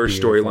of Terror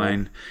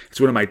storyline. It's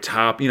one of my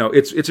top, you know,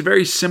 it's a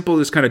very simple,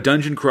 this kind of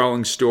dungeon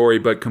crawling story,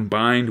 but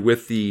combined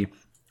with the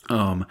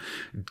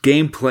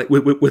gameplay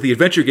with the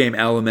adventure game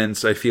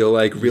elements, I feel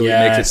like really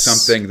makes it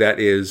something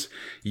that is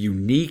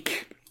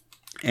unique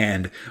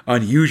and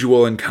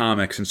unusual in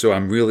comics. And so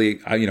I'm really,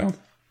 you know,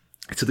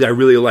 it's something I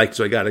really like.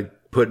 So I got to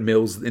put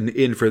Mills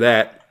in for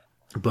that.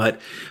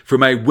 But for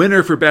my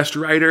winner for best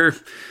writer,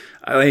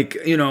 like,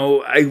 you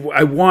know,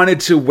 I wanted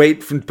to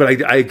wait,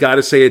 but I got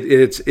to say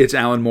it's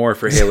Alan Moore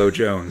for Halo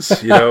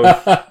Jones, you know,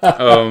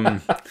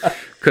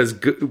 because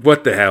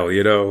what the hell,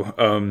 you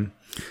know.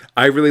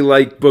 I really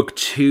like book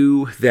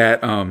 2,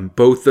 that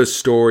both the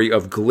story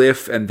of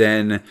Glyph and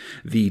then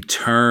the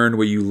turn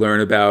where you learn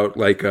about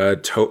like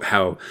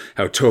how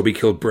Toby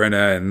killed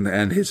Brenna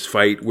and his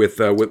fight with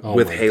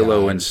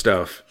Halo and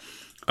stuff.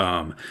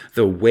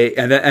 The way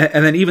and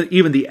then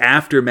even the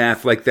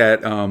aftermath, like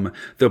that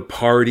the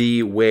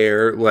party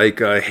where like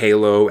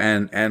Halo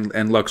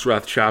and Lux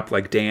Rothschild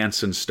like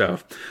dance and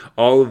stuff.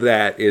 All of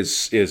that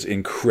is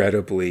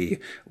incredibly,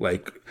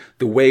 like,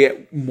 the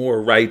way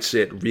Moore writes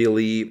it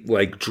really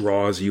like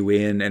draws you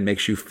in and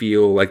makes you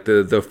feel like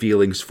the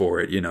feelings for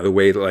it. You know, the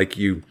way like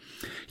you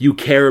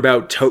care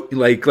about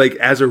like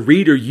as a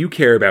reader, you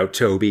care about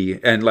Toby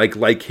and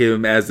like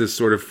him as this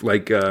sort of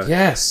like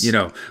yes, you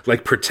know,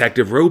 like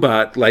protective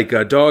robot, like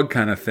a dog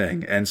kind of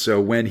thing. And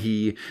so when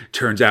he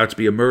turns out to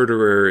be a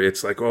murderer,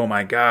 it's like, oh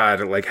my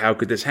God, like how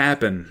could this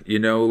happen? You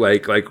know,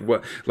 like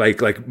what,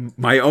 like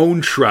my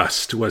own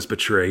trust was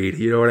betrayed.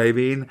 You know what I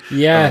mean?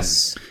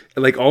 Yes.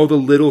 Like all the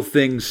little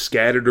things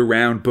scattered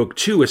around book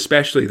 2,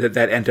 especially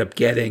that end up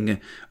getting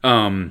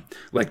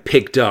like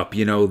picked up,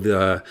 you know,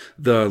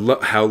 the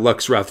how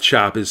Lux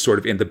Rothschild is sort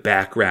of in the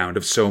background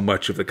of so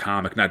much of the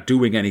comic, not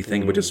doing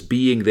anything but just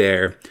being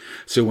there.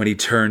 So when he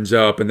turns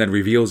up and then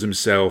reveals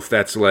himself,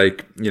 that's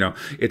like, you know,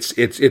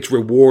 it's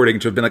rewarding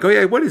to have been like, oh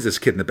yeah, what is this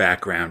kid in the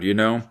background, you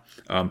know?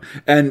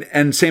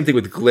 And same thing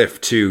with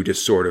Glyph too,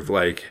 just sort of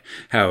like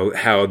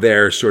how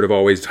they're sort of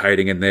always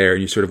hiding in there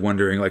and you're sort of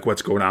wondering like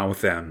what's going on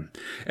with them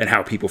and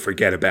how people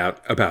forget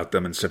about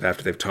them and stuff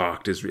after they've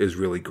talked is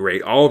really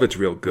great. All of it's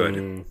real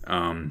good.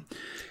 And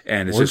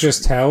it's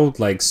just how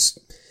like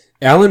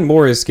Alan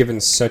Moore is given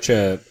such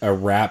a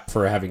rap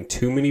for having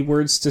too many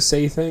words to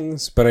say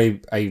things, but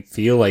I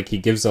feel like he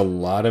gives a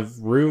lot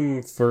of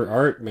room for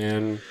art,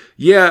 man.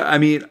 Yeah, I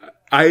mean,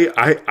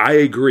 I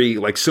agree.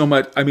 Like so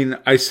much. I mean,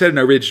 I said an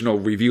original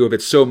review of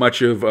it. So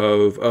much of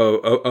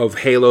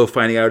Halo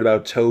finding out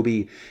about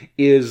Toby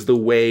is the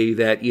way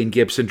that Ian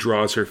Gibson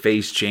draws her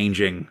face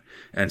changing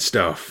and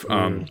stuff.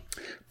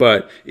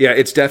 But yeah,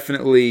 it's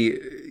definitely,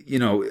 you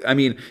know, I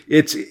mean,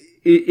 it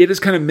is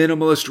kind of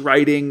minimalist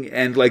writing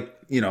and like,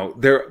 you know,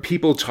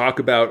 people talk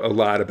about a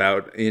lot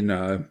about in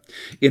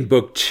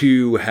book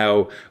 2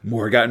 how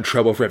Moore got in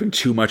trouble for having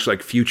too much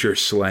like future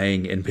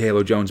slang in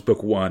Halo Jones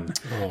book 1.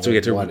 So we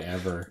had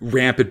to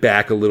ramp it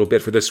back a little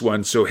bit for this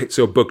one.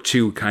 So book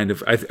 2 kind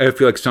of, I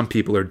feel like some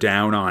people are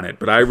down on it,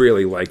 but I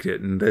really liked it.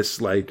 And this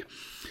like,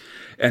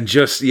 and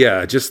just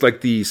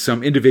like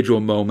some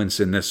individual moments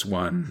in this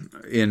one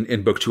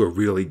in book 2 are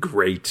really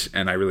great.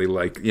 And I really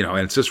like, you know,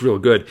 and it's just real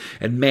good.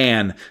 And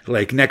man,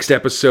 like next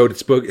episode,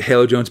 it's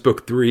Halo Jones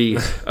book 3.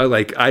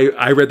 Like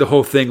I read the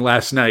whole thing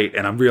last night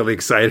and I'm really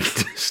excited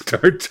to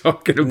start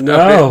talking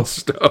about it and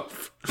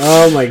stuff.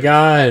 Oh my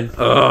God.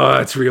 Oh,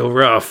 it's real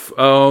rough.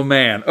 Oh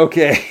man.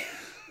 Okay.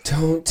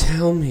 Don't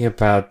tell me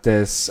about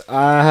this.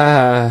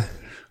 Oh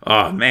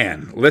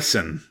man.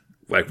 Listen.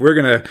 Like we're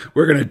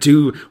gonna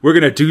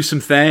do some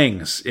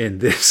things in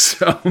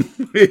this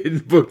in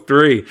book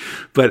 3,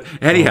 but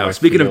anyhow,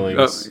 speaking of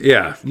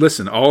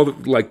listen, all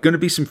like gonna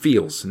be some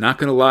feels. Not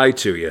gonna lie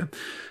to you,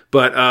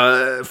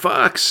 but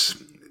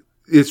Fox,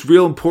 it's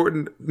real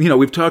important. You know,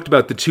 we've talked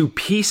about the two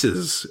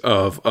pieces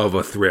of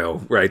a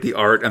thrill, right? The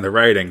art and the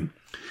writing,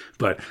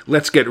 but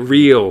let's get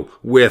real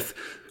with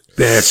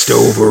best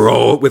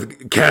overall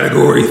with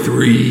category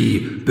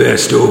 3,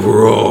 best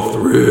overall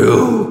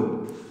thrill.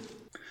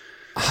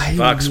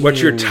 Fox,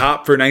 what's your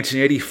top for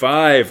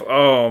 1985?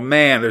 Oh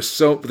man, there's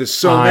so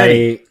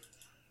many.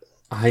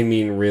 I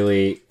mean,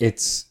 really,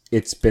 it's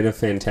been a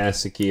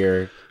fantastic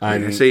year.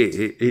 I say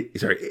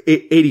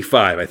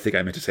 85. I think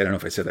I meant to say. I don't know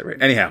if I said that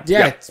right. Anyhow,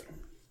 yeah.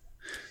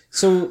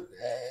 So,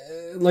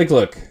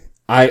 look,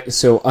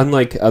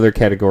 unlike other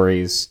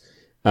categories,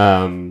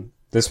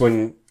 this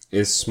one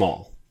is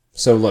small.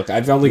 So look,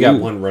 I've only got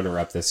one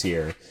runner-up this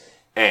year,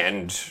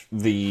 and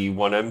the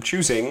one I'm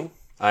choosing,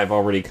 I've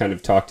already kind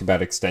of talked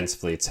about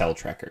extensively. It's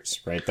Helltrekkers,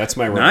 right? That's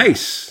my runner-up.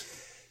 Nice.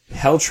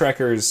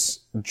 Helltrekkers,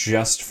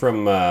 just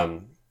from, I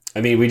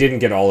mean, we didn't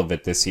get all of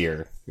it this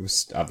year. It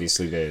was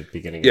obviously the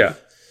beginning of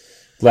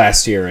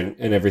last year and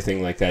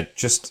everything like that.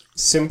 Just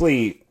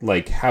simply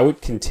like how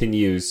it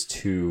continues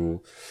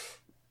to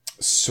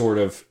sort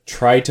of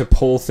try to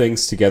pull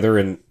things together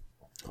and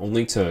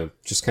only to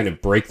just kind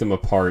of break them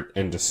apart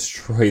and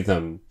destroy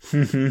them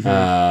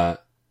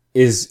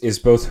is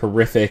both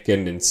horrific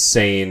and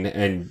insane.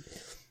 And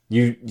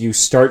you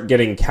start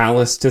getting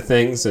callous to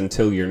things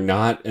until you're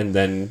not, and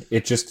then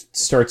it just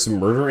starts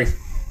murdering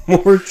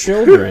more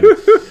children.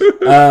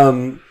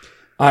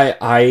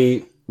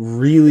 I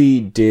really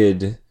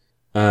did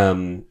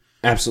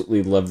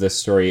absolutely love this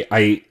story.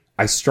 I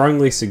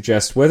strongly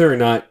suggest, whether or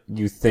not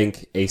you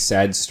think a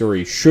sad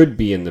story should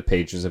be in the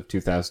pages of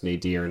 2000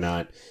 AD or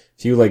not,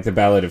 if you like the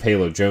Ballad of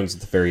Halo Jones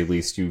at the very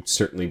least, you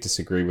certainly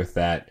disagree with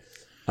that.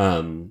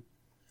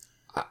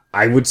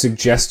 I would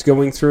suggest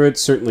going through it.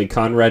 Certainly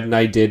Conrad and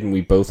I did, and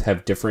we both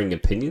have differing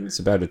opinions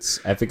about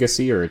its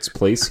efficacy or its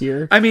place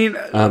here. I mean,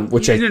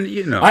 which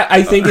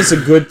I think is a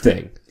good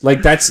thing.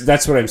 Like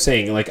that's what I'm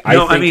saying. Like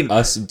No, I I think mean,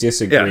 us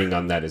disagreeing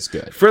on that is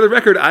good. For the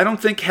record, I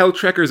don't think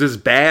Helltrekkers is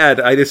bad.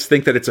 I just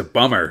think that it's a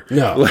bummer.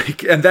 No.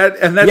 Like, and that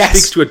Yes.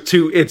 speaks to it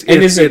too.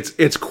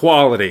 It's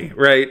quality,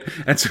 right?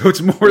 And so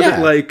it's more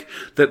that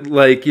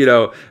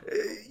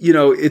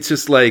it's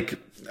just like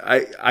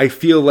I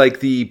feel like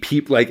the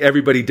people, like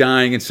everybody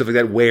dying and stuff like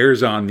that,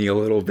 wears on me a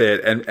little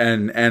bit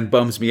and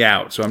bums me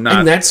out. So I'm not,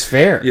 And that's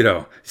fair.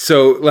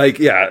 So like,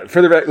 yeah,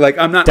 for the like,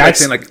 I'm not like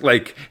saying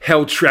like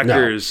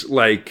Helltrekkers,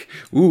 like,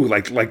 ooh,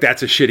 like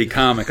that's a shitty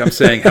comic. I'm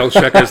saying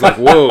Helltrekkers, like,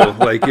 whoa,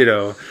 like,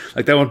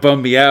 like that one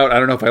bummed me out. I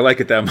don't know if I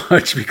like it that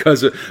much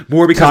because of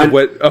what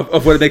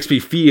it makes me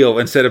feel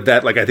instead of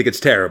that. Like, I think it's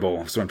terrible.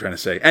 That's what I'm trying to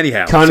say.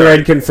 Anyhow,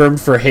 Conrad confirmed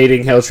for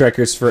hating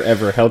Helltrekkers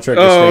forever. Helltrekkers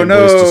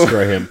fanboys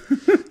destroy him.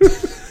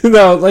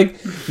 No, like,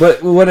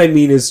 but what I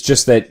mean is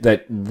just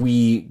that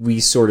we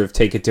sort of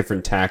take a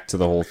different tack to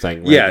the whole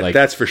thing. Right? Yeah, like,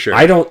 that's for sure.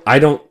 I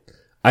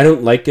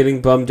don't like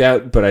getting bummed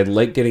out, but I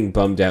like getting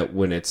bummed out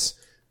when it's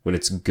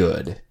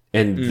good.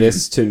 And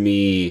this to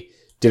me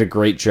did a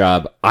great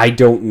job. I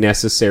don't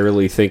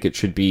necessarily think it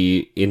should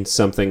be in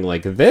something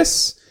like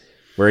this,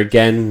 where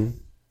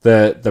again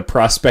the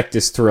prospect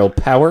is thrill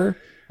power.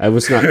 I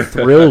was not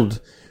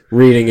thrilled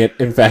reading it.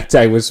 In fact,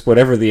 I was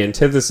whatever the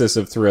antithesis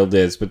of thrilled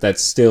is, but that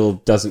still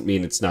doesn't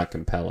mean it's not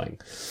compelling.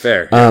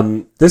 Fair.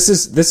 This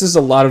is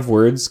a lot of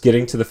words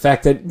getting to the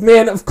fact that,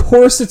 man, of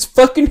course it's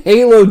fucking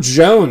Halo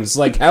Jones.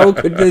 Like, how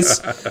could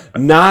this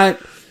not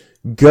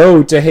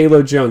go to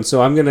Halo Jones?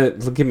 So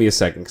give me a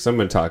second, because I'm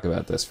gonna talk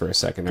about this for a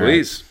second.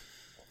 Please.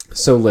 Right?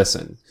 So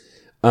listen,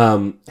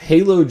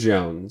 Halo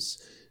Jones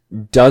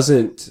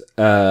doesn't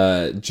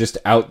just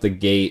out the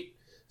gate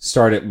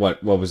start at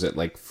what was it,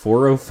 like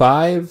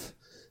 405?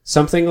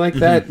 Something like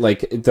that.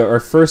 Like our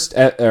first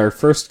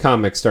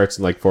comic starts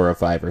in like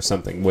 405 or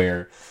something,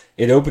 where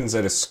it opens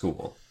at a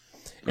school.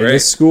 In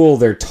this school,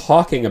 they're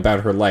talking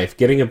about her life,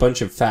 getting a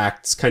bunch of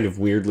facts kind of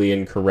weirdly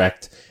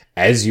incorrect,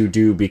 as you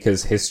do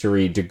because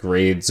history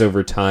degrades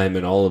over time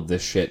and all of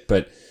this shit.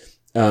 But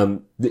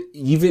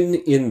even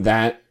in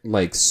that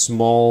like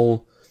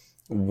small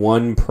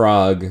one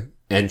prog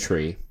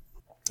entry,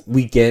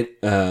 we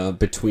get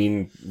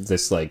between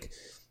this like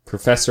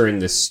professor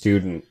and this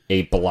student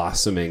a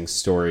blossoming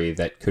story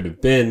that could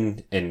have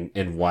been,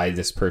 and why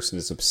this person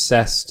is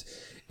obsessed,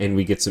 and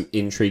we get some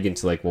intrigue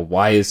into like, well,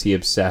 why is he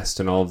obsessed,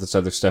 and all of this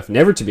other stuff,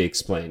 never to be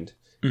explained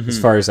as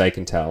far as I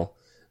can tell,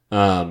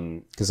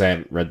 because I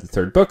haven't read the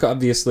third book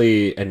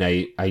obviously, and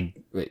I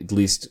at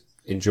least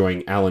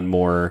enjoying Alan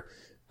Moore.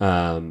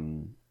 I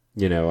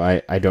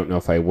don't know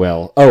if I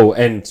will. Oh,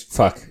 and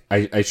fuck,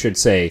 I should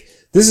say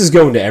this is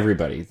going to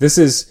everybody. This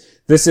is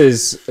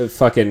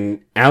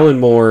fucking Alan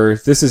Moore.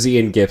 This is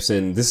Ian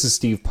Gibson. This is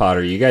Steve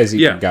Potter. You guys eat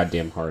your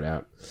goddamn heart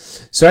out.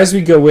 So as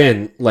we go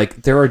in,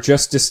 like, there are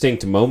just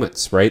distinct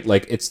moments, right?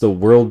 Like, it's the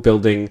world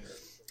building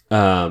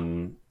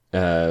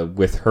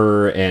with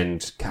her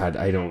and, God,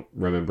 I don't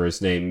remember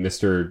his name,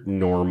 Mr.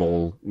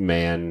 Normal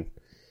Man.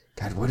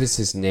 God, what is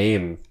his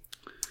name?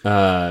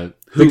 The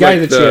guy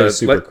that she had a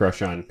super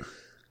crush on.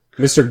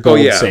 Mr.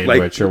 Gold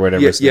Sandwich or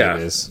whatever his name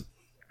is.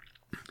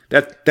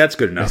 That's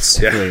good enough. That's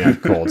definitely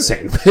not Cold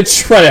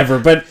Sandwich, whatever.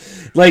 But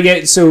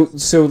like, so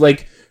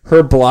like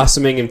her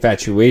blossoming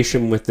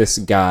infatuation with this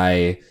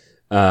guy,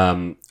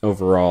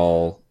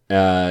 overall,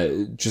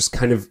 just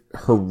kind of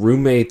her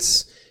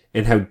roommates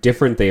and how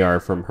different they are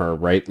from her,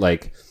 right?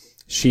 Like,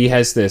 she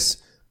has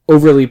this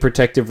overly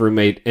protective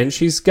roommate, and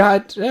she's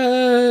got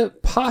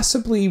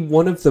possibly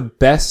one of the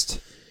best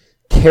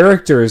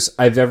characters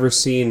I've ever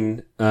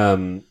seen,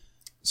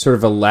 sort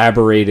of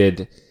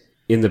elaborated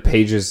in the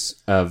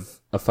pages of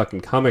a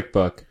fucking comic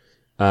book,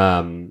 which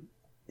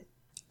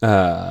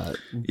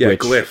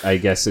Glyph. I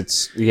guess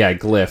it's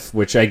Glyph,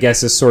 which I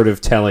guess is sort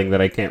of telling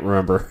that I can't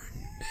remember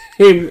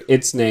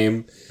its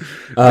name.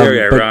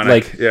 Very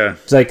ironic.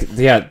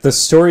 The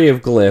story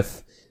of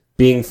Glyph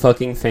being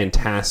fucking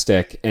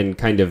fantastic, and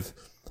kind of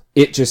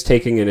it just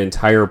taking an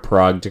entire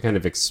prog to kind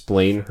of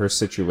explain her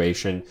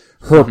situation,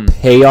 her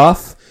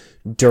payoff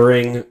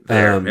during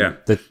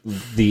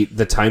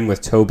the time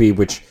with Toby,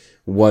 which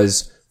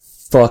was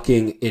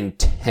fucking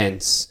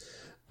intense.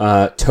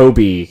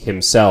 Toby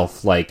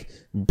himself, like,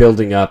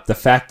 building up the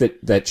fact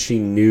that she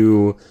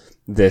knew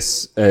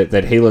this,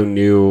 that Halo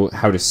knew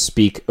how to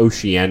speak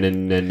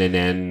Oceanian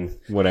and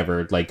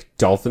whatever, like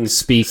dolphin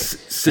speak,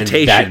 cetacean,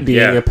 and that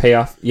being a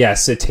payoff. Yeah,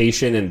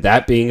 cetacean, and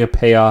that being a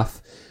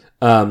payoff.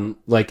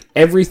 Like,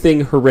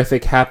 everything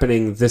horrific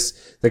happening.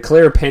 The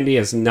Clara Pendy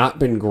has not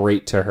been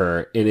great to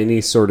her in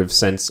any sort of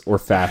sense or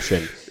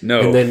fashion. No.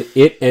 And then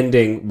it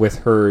ending with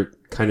her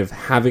kind of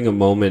having a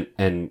moment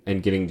and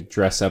getting to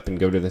dress up and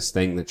go to this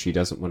thing that she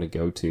doesn't want to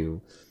go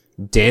to,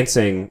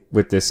 dancing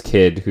with this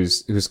kid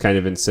who's kind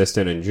of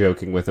insistent and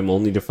joking with him,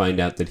 only to find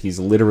out that he's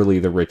literally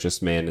the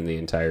richest man in the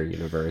entire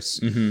universe.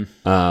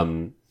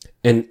 And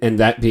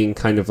that being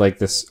kind of like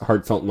this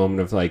heartfelt moment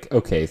of like,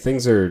 okay,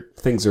 things are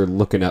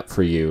looking up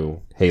for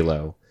you,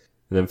 Halo.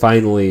 And then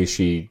finally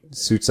she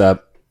suits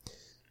up,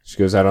 She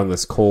goes out on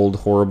this cold,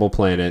 horrible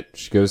planet.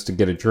 She goes to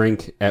get a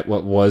drink at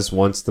what was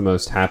once the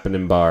most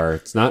happening bar.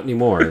 It's not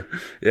anymore.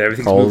 Yeah,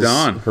 everything's Calls moved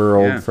on. Her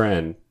old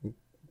friend.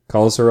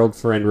 Calls her old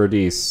friend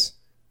Rhodese.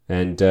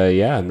 And,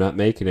 I'm not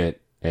making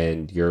it.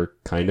 And you're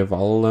kind of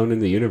all alone in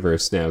the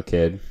universe now,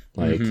 kid.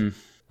 Like,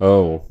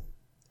 oh.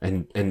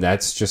 And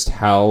that's just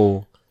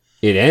how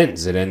it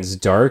ends. It ends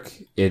dark.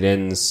 It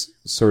ends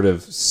sort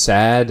of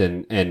sad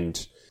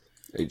and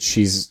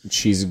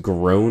she's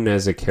grown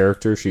as a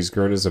character. She's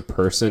grown as a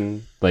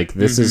person. Like,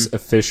 this is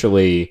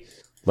officially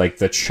like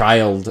the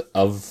child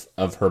of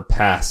her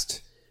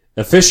past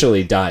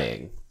officially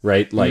dying,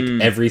 right? Like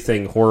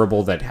everything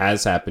horrible that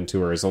has happened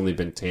to her has only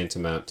been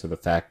tantamount to the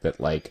fact that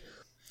like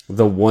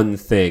the one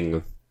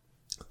thing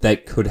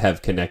that could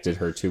have connected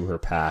her to her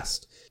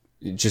past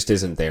just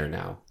isn't there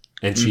now.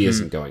 And she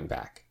isn't going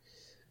back.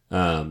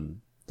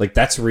 Like,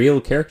 that's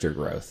real character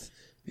growth.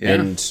 Yeah.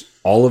 And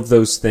all of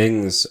those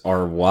things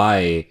are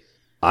why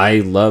I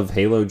love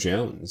Halo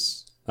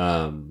Jones.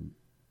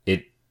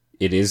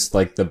 It is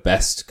like the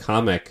best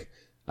comic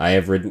I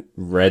have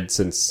read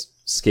since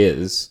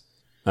Skiz.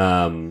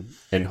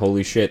 And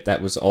holy shit,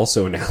 that was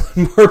also an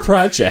Alan Moore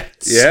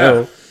project. Yeah.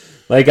 So,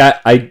 like,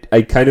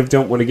 I kind of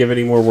don't want to give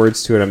any more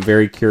words to it. I'm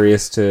very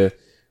curious to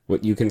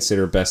what you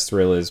consider best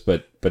thrill is,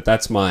 but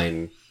that's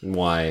mine and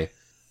why.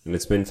 And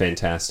it's been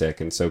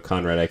fantastic. And so,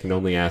 Conrad, I can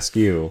only ask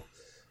you,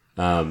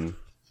 do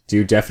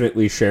you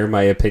definitely share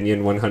my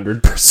opinion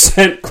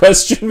 100%?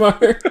 Question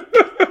mark.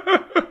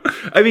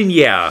 I mean,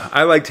 yeah,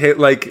 I liked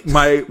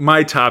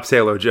my top's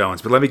Halo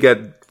Jones, but let me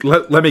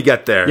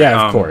get there.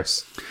 Yeah, of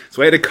course.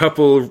 So I had a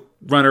couple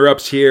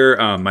runner-ups here.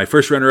 My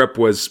first runner-up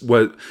was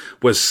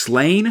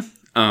Slain.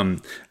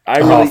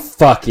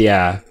 Fuck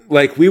yeah!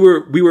 Like we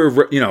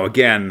were,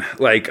 again,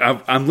 like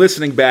I'm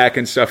listening back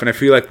and stuff, and I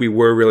feel like we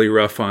were really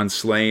rough on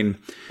Slain.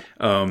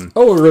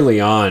 Early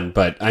on,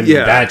 but I mean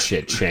that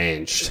shit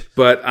changed.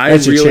 But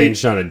that shit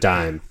changed on a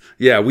dime.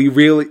 Yeah, we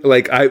really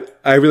like. I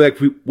really like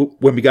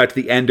when we got to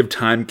the end of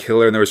Time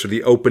Killer, and there was sort of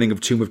the opening of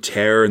Tomb of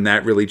Terror, and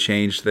that really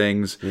changed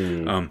things.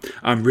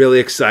 I'm really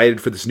excited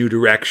for this new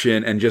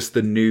direction and just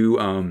the new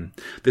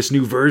this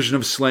new version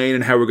of Slain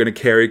and how we're going to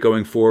carry it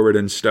going forward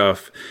and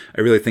stuff.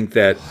 I really think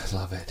that I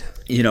love it.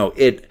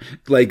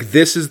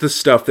 This is the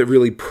stuff that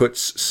really puts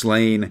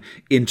Slain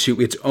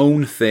into its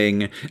own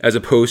thing, as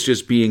opposed to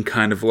just being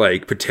kind of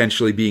like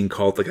potentially being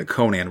called like a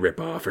Conan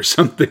ripoff or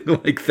something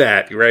like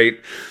that, right?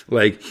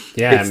 Like,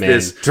 yeah,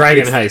 man,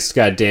 Dragon Heist,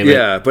 goddammit.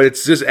 Yeah, but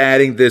it's just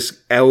adding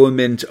this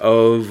element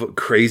of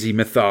crazy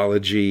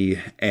mythology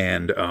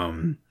and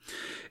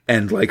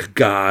like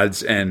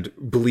gods and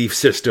belief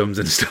systems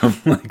and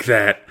stuff like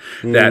that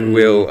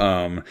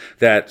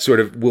that sort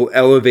of will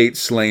elevate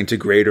Slain to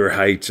greater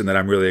heights, and that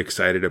I'm really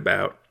excited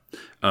about.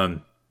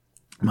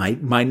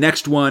 My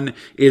next one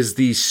is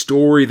the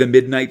story, The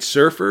Midnight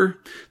Surfer,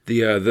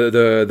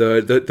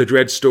 the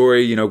Dread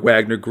story,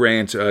 Wagner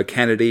Grant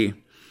Kennedy.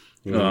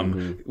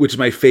 Which is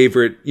my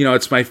favorite,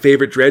 it's my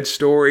favorite Dread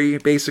story,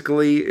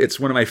 basically. It's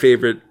one of my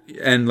favorite,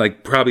 and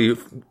like probably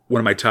one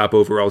of my top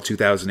overall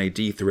 2000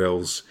 AD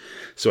thrills.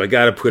 So I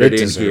gotta put it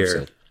in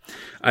here.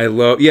 I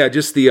love,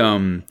 just the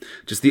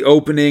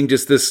opening,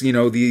 just this,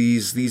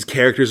 these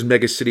characters in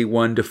Mega City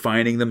 1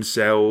 defining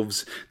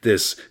themselves,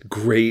 this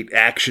great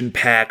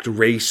action-packed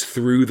race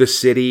through the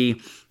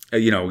city,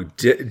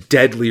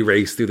 deadly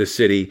race through the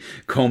city,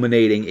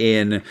 culminating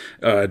in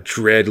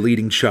Dredd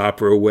leading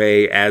Chopper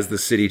away as the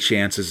city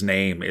chants his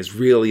name is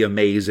really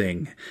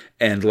amazing.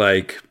 And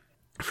like,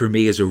 for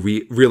me, is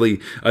really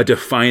a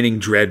defining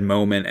Dredd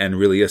moment, and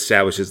really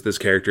establishes this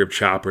character of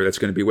Chopper that's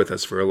going to be with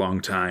us for a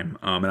long time.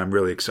 And I'm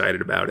really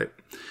excited about it.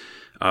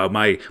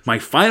 My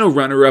final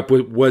runner-up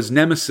was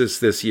Nemesis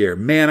this year.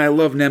 Man, I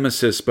love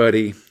Nemesis,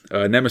 buddy.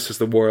 Nemesis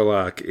the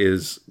Warlock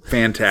is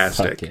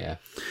fantastic. Fuck yeah.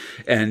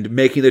 And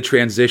making the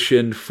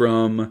transition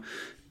from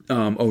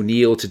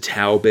O'Neill to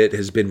Talbot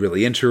has been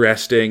really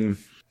interesting.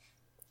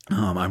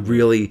 I'm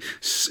really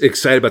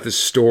excited about this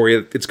story.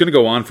 It's going to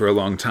go on for a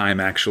long time,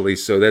 actually,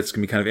 so that's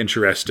going to be kind of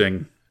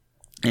interesting.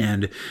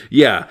 And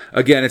yeah,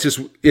 again,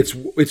 it's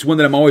one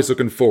that I'm always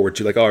looking forward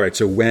to. Like, all right,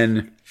 so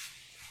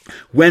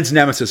when's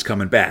Nemesis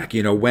coming back?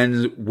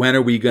 When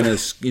are we gonna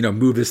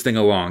move this thing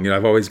along?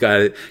 I've always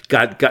got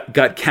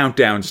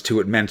countdowns to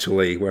it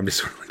mentally, where I'm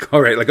just sort of like,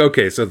 all right, like,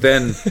 okay, so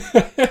then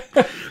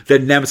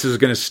Nemesis is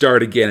gonna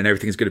start again, and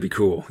everything's gonna be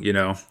cool.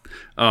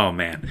 Oh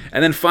man.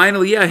 And then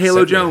finally,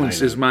 Halo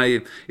Jones is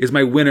my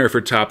winner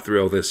for top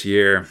thrill this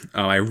year.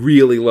 I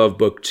really love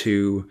book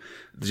 2.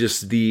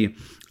 Just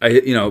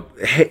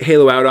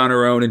Halo out on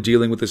her own and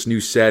dealing with this new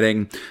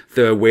setting,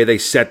 the way they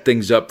set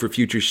things up for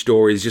future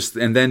stories,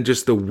 and then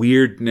the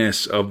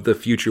weirdness of the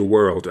future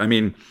world. I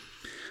mean,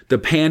 the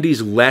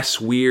Pandy's less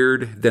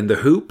weird than the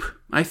Hoop,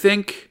 I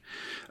think.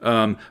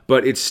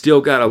 But it's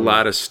still got a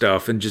lot of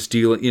stuff, and just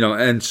dealing,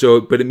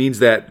 but it means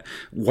that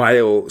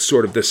while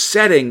sort of the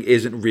setting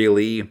isn't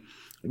really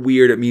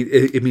weird. It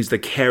means the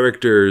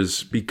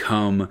characters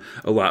become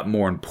a lot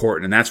more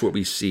important, and that's what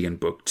we see in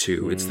book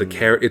 2. It's the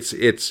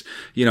it's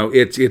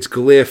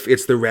Glyph,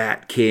 it's the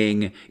Rat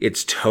King,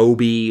 it's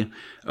Toby.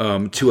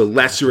 To a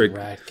lesser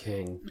Rat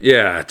King.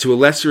 Yeah, to a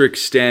lesser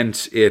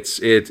extent,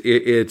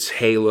 it's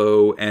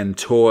Halo and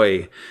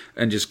Toy,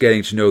 and just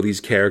getting to know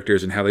these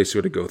characters and how they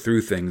sort of go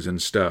through things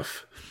and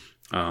stuff.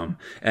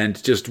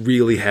 And just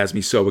really has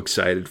me so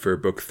excited for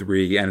book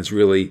 3, and that's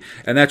really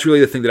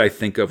the thing that I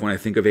think of when I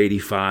think of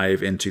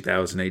 85 in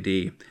 2000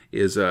 AD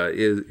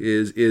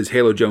is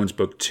Halo Jones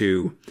book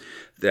 2.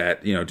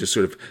 That, just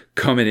sort of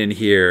coming in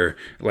here,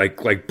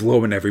 like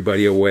blowing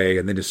everybody away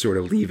and then just sort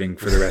of leaving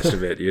for the rest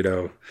of it,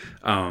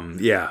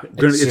 Yeah.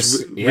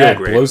 It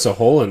blows a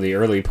hole in the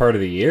early part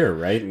of the year,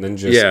 right? And then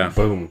just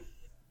boom.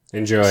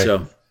 Enjoy.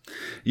 So,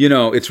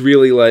 it's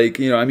really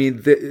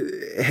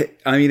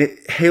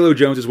Halo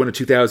Jones is one of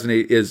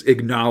 2008 is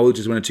acknowledged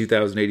as one of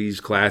 2080's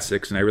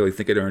classics, and I really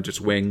think it earned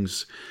its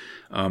wings.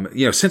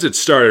 Since it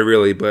started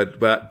really, but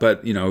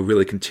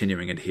really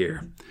continuing it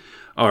here.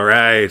 All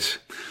right.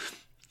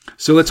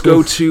 So let's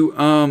go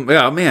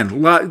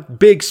to,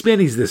 big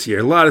spinnies this year.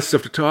 A lot of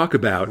stuff to talk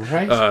about.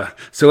 Right.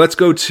 So let's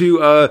go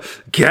to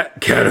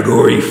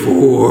category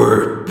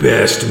 4,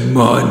 best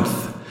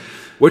month.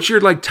 What's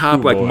your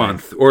top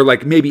month or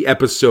maybe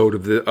episode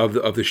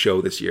of the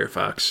show this year,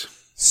 Fox?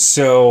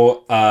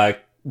 So I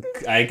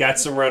got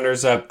some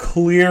runners up.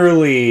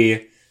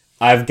 Clearly,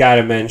 I've got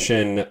to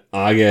mention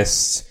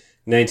August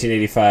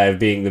 1985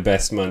 being the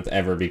best month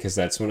ever because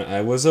that's when I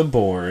was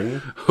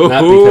born.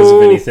 Not because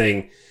of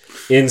anything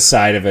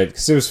inside of it,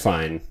 because it was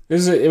fine.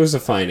 It was a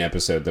fine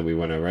episode that we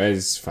went over.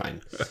 It's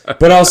fine.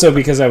 But also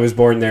because I was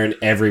born there and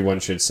everyone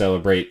should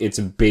celebrate. It's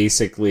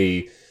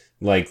basically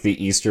like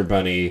the Easter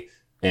Bunny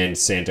and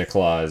Santa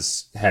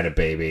Claus had a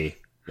baby.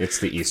 It's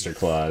the Easter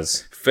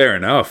Claus. Fair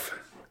enough.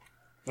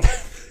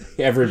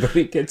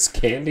 Everybody gets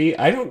candy.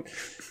 I don't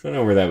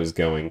know where that was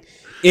going.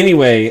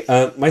 Anyway,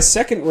 my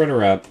second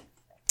runner-up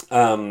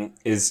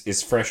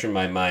is fresh in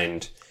my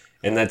mind,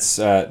 and that's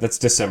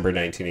December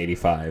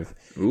 1985.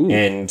 Ooh.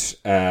 And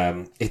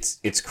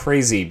it's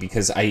crazy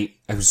because I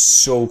was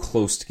so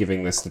close to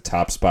giving this the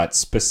top spot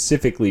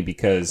specifically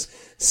because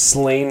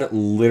Slain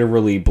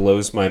literally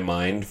blows my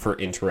mind for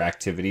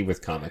interactivity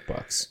with comic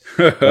books.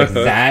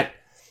 That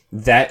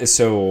is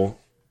so.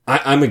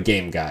 I'm a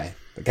game guy.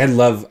 I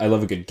love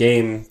a good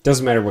game.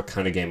 Doesn't matter what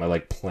kind of game I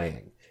like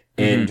playing.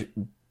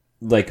 And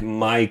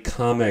my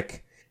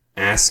comic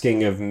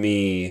asking of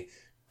me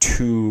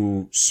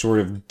to sort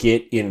of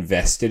get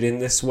invested in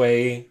this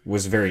way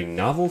was very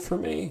novel for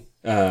me.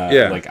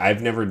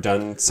 I've never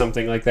done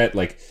something like that.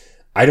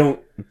 I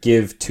don't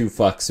give two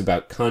fucks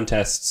about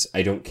contests.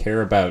 I don't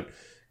care about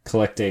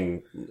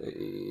collecting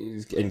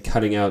and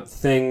cutting out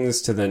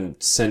things to then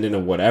send in a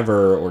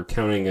whatever or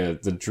counting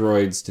the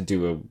droids to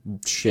do a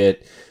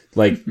shit.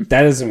 That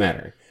doesn't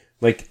matter.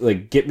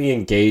 Get me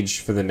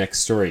engaged for the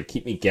next story.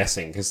 Keep me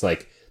guessing. Because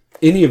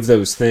any of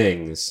those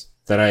things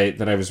that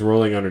I was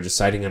rolling on or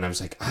deciding on, I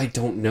was I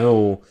don't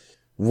know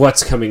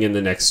what's coming in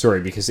the next story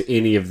because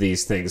any of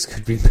these things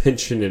could be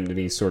mentioned in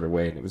any sort of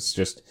way, and it was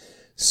just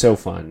so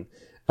fun.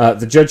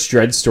 The Judge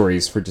Dredd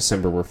stories for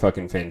December were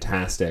fucking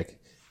fantastic.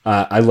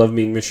 I love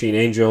Mean Machine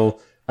Angel.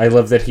 I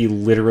love that he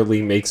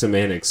literally makes a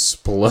man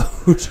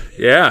explode.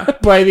 Yeah.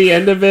 By the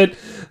end of it,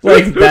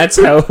 that's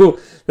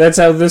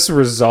how this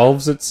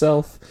resolves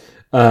itself.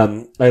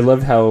 I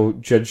love how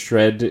Judge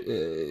Dredd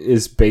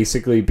is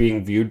basically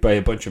being viewed by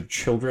a bunch of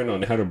children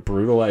on how to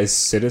brutalize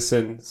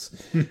citizens.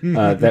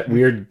 That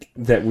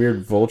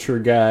weird vulture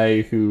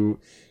guy who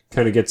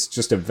kind of gets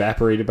just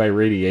evaporated by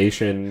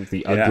radiation.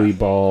 The ugly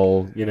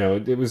ball.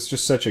 It was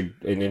just such an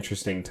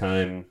interesting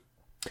time.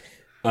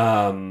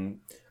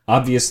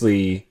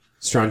 Obviously,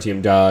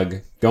 Strontium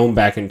Dog, going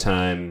back in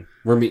time.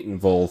 We're meeting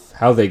Wolf,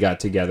 how they got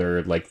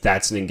together.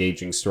 That's an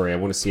engaging story. I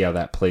want to see how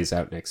that plays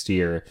out next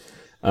year.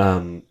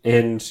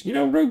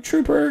 Rogue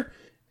Trooper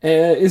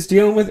is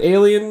dealing with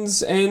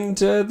aliens and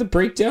the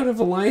breakdown of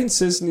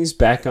alliances, and he's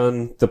back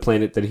on the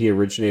planet that he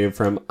originated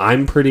from.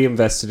 I'm pretty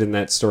invested in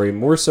that story,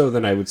 more so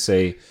than I would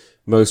say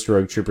most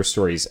Rogue Trooper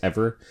stories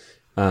ever.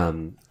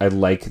 I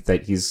like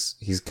that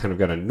he's kind of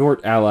got a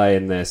Nort ally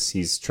in this.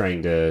 He's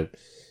trying to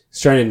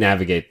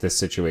navigate this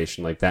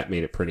situation. That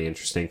made it pretty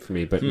interesting for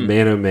me. But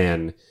man, oh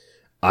man,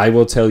 I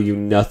will tell you,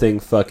 nothing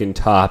fucking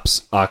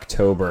tops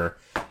October.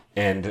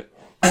 And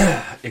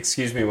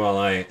excuse me while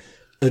I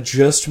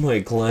adjust my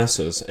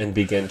glasses and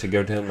begin to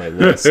go down my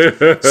list.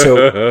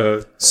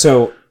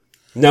 So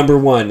number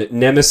 1,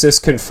 Nemesis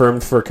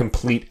confirmed for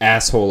complete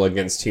asshole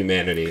against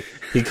humanity.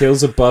 He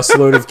kills a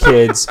busload of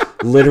kids,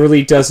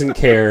 literally doesn't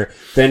care,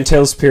 then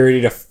tells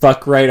Purity to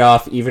fuck right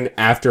off even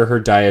after her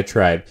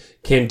diatribe.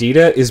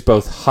 Candida is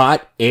both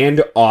hot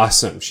and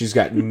awesome. She's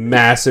got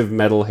massive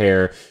metal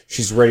hair.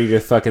 She's ready to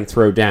fucking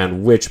throw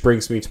down, which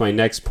brings me to my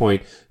next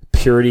point.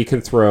 Purity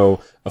can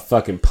throw a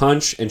fucking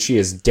punch, and she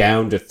is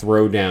down to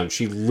throw down.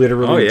 She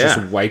literally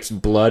just wipes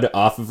blood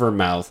off of her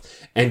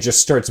mouth and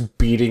just starts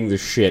beating the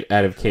shit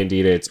out of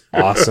Candida. It's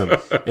awesome.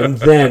 And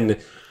then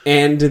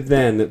And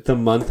then the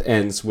month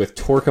ends with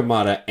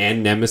Torquemada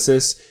and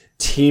Nemesis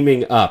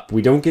teaming up.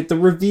 We don't get the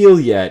reveal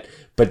yet,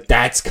 but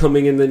that's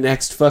coming in the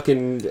next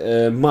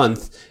fucking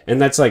month. And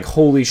that's like,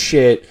 holy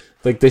shit.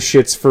 Like, this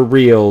shit's for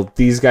real.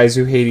 These guys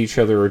who hate each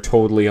other are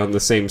totally on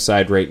the same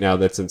side right now.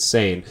 That's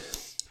insane.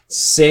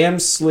 Sam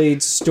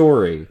Slade's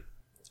story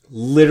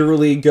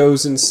literally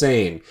goes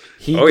insane.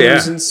 He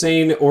goes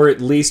insane, or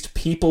at least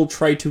people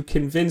try to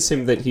convince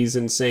him that he's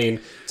insane,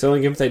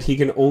 telling him that he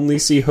can only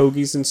see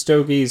Hoagies and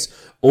Stogies,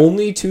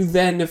 only to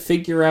then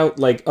figure out,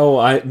 like,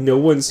 no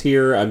one's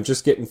here, I'm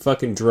just getting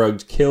fucking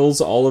drugged,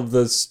 kills all of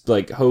the,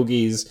 like,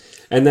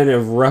 Hoagies, and then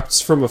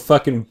erupts from a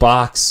fucking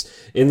box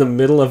in the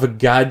middle of a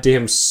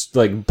goddamn,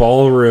 like,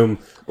 ballroom,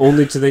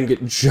 only to then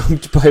get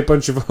jumped by a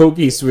bunch of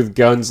Hoagies with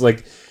guns.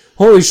 Like,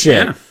 holy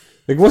shit. Yeah.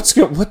 Like,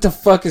 what the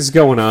fuck is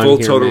going on Full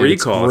here, Total man?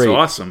 Recall. It's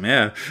awesome,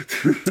 yeah.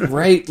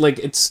 Right? Like,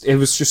 it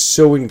was just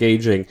so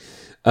engaging.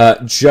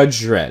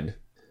 Judge Dredd.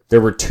 There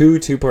were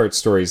two-part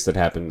stories that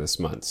happened this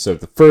month. So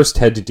the first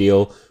had to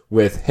deal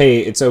with,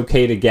 hey, it's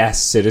okay to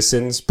gas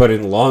citizens, but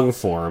in long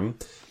form.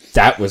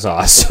 That was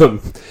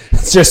awesome.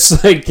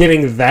 Just like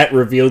getting that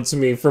revealed to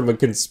me from a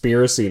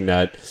conspiracy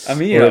nut. I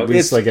mean, at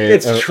least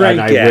it's an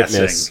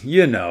eyewitness.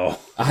 You know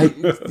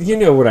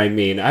what I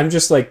mean. I'm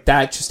just like,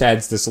 that just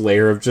adds this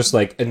layer of just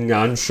like a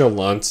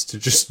nonchalance to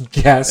just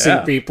gassing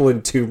people,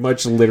 and too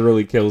much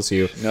literally kills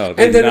you. No,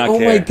 and then, oh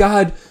my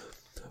god,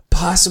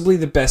 possibly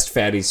the best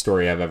fatty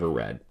story I've ever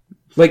read.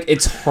 Like,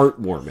 it's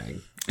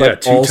heartwarming,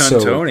 but also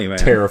Tony, man.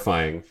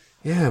 Terrifying.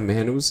 Yeah,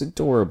 man, it was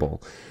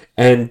adorable.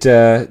 And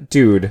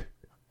dude,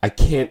 I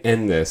can't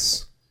end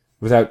this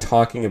without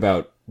talking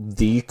about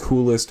the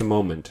coolest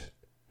moment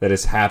that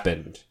has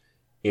happened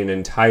in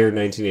entire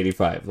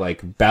 1985.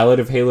 Like,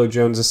 Ballad of Halo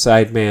Jones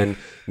aside, man,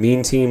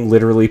 Mean Team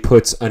literally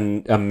puts a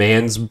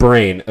man's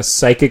brain, a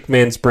psychic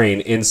man's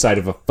brain, inside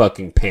of a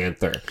fucking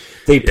panther.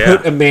 They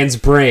put a man's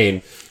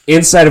brain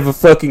inside of a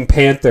fucking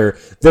panther,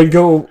 then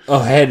go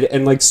ahead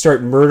and like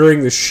start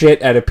murdering the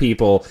shit out of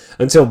people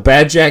until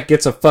Bad Jack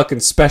gets a fucking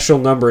special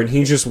number and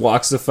he just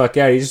walks the fuck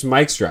out. He just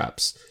mic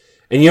drops.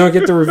 And you don't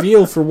get the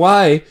reveal for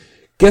why.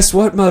 Guess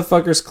what,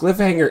 motherfuckers?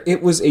 Cliffhanger.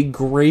 It was a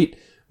great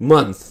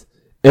month.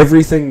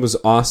 Everything was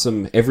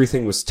awesome.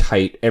 Everything was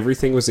tight.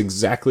 Everything was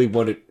exactly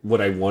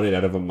what I wanted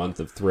out of a month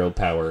of thrill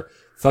power.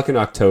 Fucking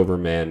October,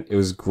 man. It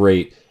was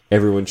great.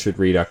 Everyone should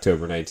read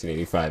October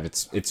 1985.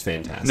 It's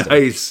fantastic.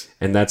 Nice.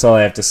 And that's all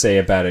I have to say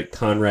about it.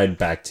 Conrad,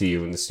 back to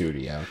you in the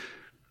studio.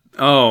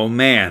 Oh,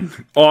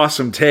 man.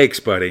 Awesome takes,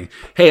 buddy.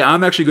 Hey,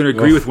 I'm actually going to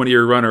agree with one of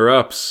your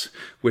runner-ups,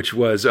 which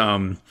was...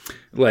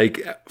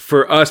 like,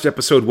 for us,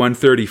 episode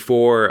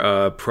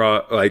 134,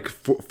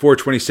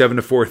 427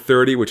 to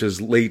 430, which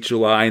is late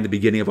July and the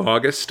beginning of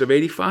August of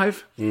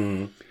 85.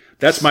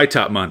 That's my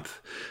top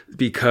month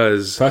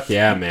because... Fuck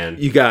yeah, man.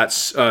 You got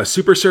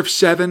Super Surf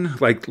 7,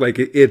 like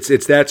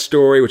it's that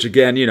story, which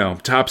again, you know,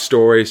 top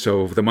story,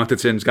 so the month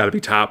it's in has got to be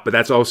top, but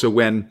that's also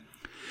when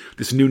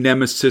this new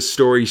Nemesis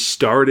story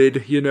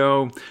started, you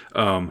know?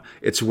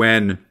 It's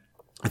when...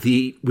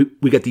 we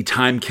got the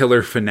Time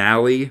Killer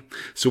finale,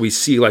 so we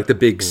see like the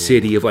big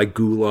city of like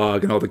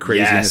Gulag and all the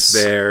craziness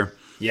there.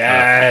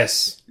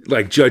 Yes.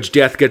 Like Judge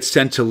Death gets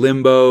sent to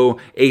limbo.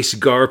 Ace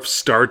Garf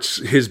starts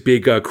his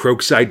big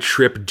Croakside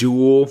Trip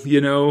duel,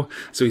 you know.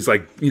 So he's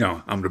like, you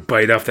know, I'm gonna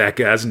bite off that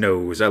guy's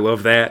nose. I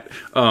love that.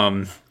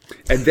 And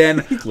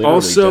then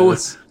also.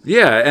 Does.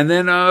 Yeah, and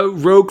then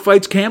Rogue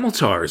fights Camel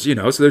Tars, you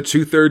know, so they're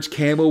 2/3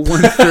 camel,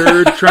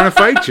 1/3 trying to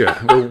fight you,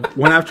 or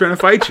 1/2 trying to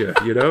fight you,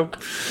 you know.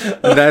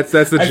 And that's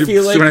the. I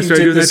feel like when I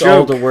started doing this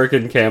all to work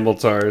in Camel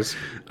Tars.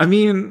 I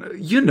mean,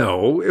 you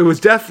know, it was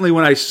definitely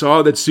when I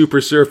saw that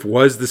Super Surf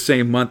was the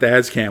same month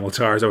as Camel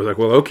Tars, I was like,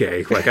 well,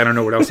 okay, like I don't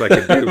know what else I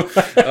could do.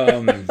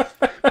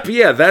 But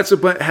yeah,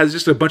 has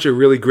just a bunch of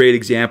really great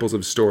examples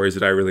of stories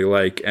that I really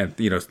like, and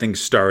you know, things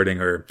starting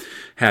or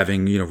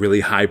having, you know,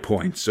 really high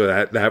points. So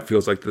that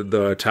feels like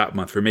the top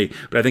month for me.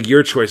 But I think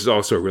your choice is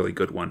also a really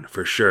good one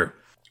for sure.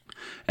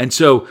 And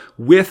so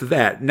with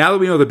that, now that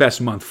we know the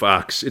best month,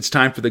 Fox, it's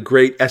time for the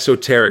great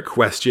esoteric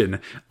question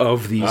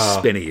of these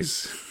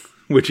spinnies,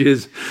 which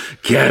is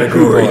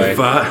category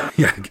 5.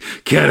 Yeah,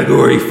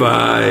 category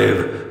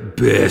 5,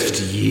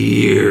 best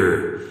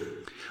year.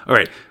 All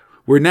right.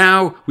 We've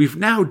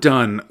now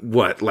done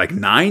what, like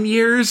 9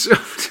 years?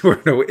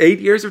 Or no, 8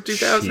 years of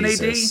 2000 AD?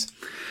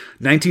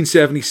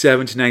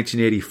 1977 to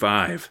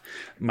 1985.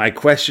 My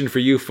question for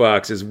you,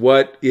 Fox, is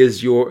where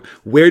does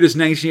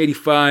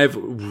 1985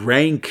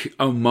 rank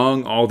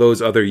among all those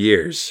other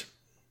years?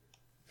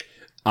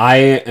 I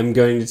am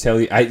going to tell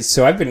you.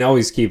 So I've been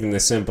always keeping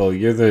this simple.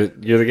 You're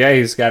the guy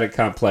who's got it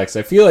complex.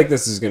 I feel like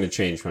this is going to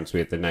change once we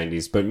hit the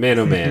 90s. But man,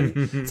 oh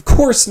man, of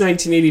course,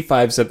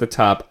 1985's at the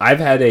top. I've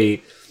had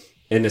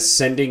an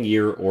ascending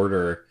year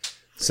order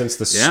since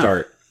the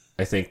start,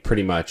 I think,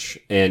 pretty much.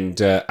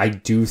 And I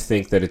do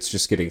think that it's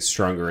just getting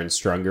stronger and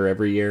stronger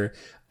every year.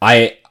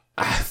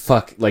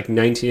 Fuck, like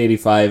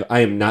 1985, I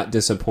am not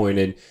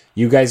disappointed.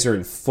 You guys are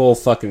in full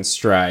fucking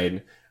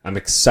stride. I'm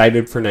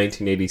excited for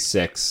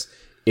 1986.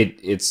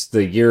 it's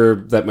the year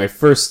that my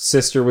first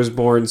sister was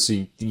born,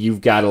 so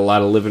you've got a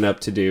lot of living up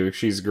to do.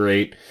 She's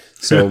great.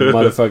 So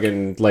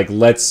motherfucking, like,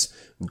 let's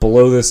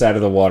blow this out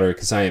of the water,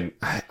 because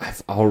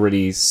I've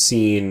already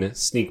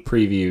sneak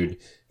previewed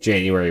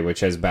January,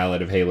 which has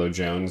Ballad of Halo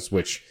Jones,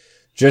 which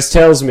just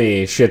tells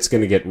me shit's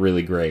gonna get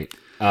really great.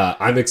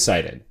 I'm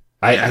excited.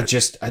 I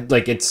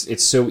like,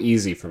 it's so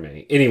easy for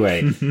me.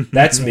 Anyway,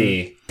 that's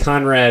me.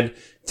 Conrad,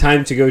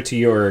 time to go to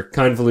your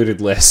convoluted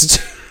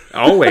list.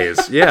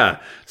 Always, yeah.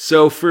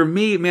 So for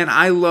me, man,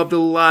 I loved a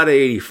lot of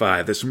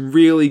 85. There's some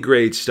really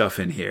great stuff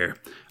in here.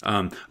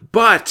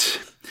 But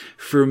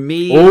for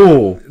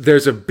me,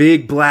 there's a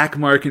big black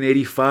mark in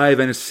 85,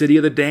 and it's City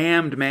of the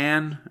Damned,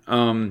 man.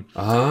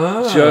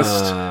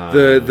 Just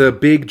the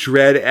big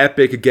dread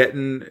epic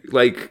getting,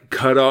 like,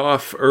 cut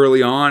off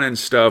early on and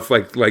stuff,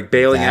 like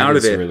bailing out of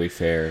it. That is really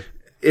fair.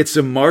 It's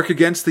a mark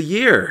against the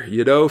year,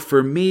 you know.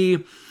 For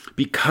me,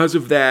 because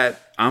of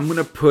that, I'm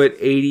gonna put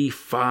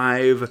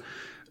 85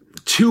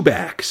 two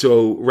back.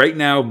 So right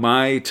now,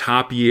 my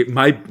top year,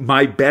 my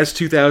best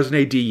 2000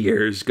 AD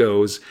years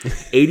goes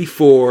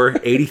 84,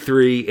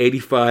 83,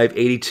 85,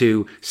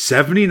 82,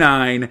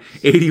 79,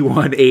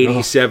 81,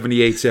 80,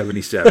 78,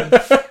 77.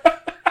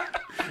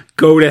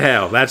 Go to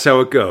hell. That's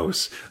how it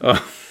goes.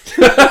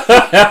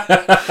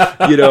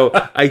 You know,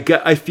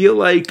 I feel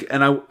like,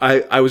 and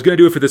I was going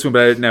to do it for this one,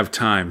 but I didn't have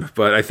time.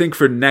 But I think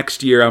for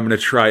next year, I'm going to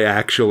try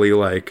actually,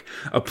 like,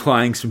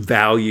 applying some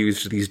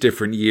values to these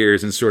different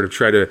years and sort of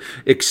try to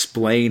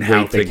explain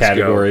how things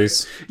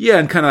categories go. Yeah,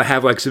 and kind of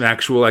have, like, some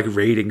actual, like,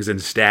 ratings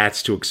and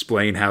stats to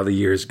explain how the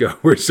years go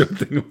or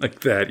something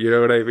like that. You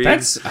know what I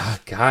mean?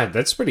 God,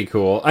 that's pretty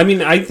cool. I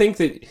mean, I think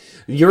that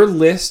your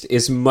list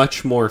is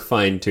much more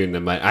fine-tuned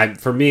than mine.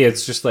 For me,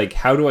 it's just like,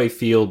 how do I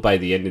feel by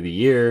the end of the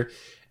year?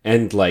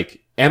 And,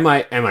 like, am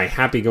I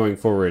happy going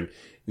forward?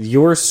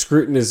 Your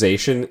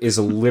scrutinization is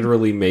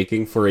literally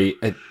making for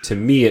to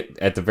me,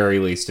 at the very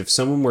least, if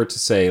someone were to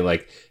say,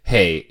 like,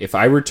 hey, if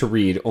I were to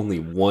read only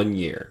 1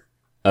 year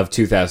of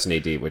 2000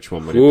 AD, which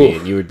one would it be?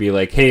 And you would be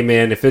like, hey,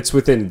 man, if it's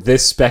within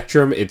this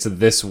spectrum, it's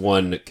this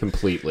one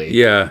completely.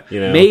 Yeah, you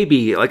know?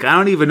 Maybe. Like, I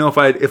don't even know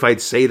if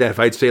I'd say that. If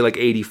I'd say, like,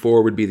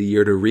 84 would be the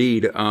year to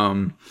read.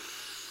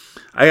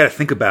 I got to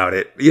think about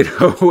it, you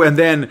know. And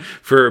then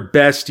for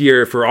best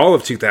year for all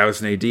of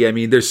 2000 AD, I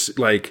mean, there's,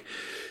 like,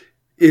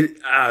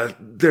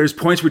 there's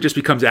points where it just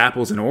becomes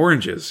apples and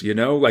oranges, you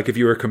know. Like, if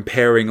you were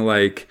comparing,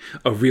 like,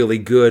 a really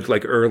good,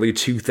 like, early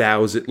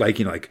 2000, like,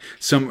 you know, like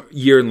some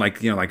year in,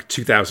 like, you know, like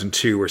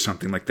 2002 or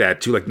something like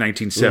that, to, like,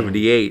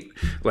 1978,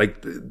 like,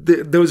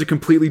 those are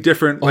completely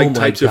different, like,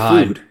 types of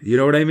food. You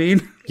know what I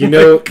mean? You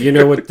know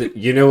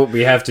what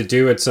we have to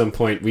do at some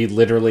point. We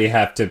literally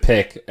have to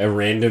pick a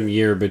random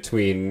year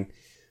between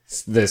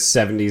the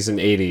 70s and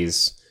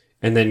 80s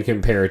and then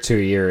compare it to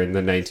a year in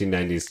the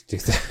 1990s to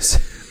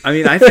 2000. I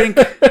mean, I think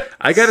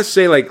I gotta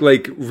say, like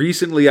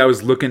recently I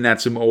was looking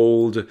at some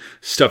old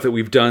stuff that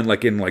we've done,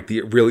 like in, like,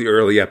 the really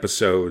early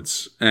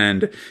episodes,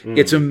 and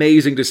it's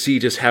amazing to see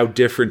just how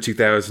different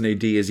 2000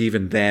 AD is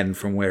even then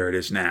from where it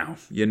is now,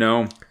 you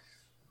know?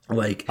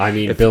 Like, I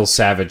mean, Bill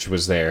Savage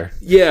was there.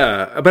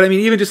 Yeah, but I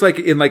mean, even just, like,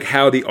 in, like,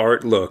 how the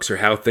art looks or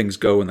how things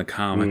go in the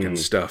comic and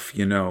stuff,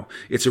 you know,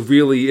 it's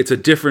a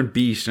different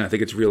beast, and I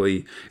think it's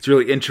really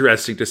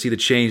interesting to see the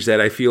change that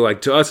I feel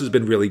like to us has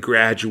been really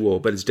gradual,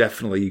 but it's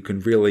definitely, you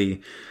can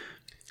really,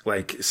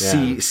 like,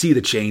 see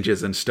the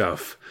changes and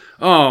stuff.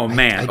 Oh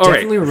man, I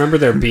definitely remember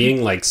there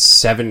being, like,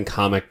 7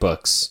 comic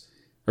books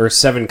or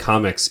 7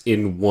 comics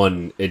in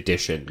one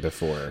edition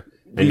before.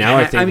 And now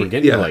I think we're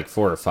getting to, like,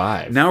 4 or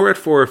 5. Now we're at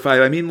 4 or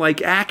 5. I mean,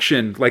 like,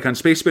 Action, like on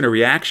Space Spinner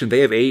Reaction,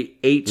 they have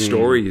eight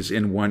stories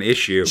in one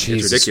issue.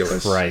 Jesus it's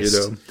ridiculous. Christ.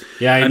 You know?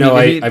 Yeah, I know.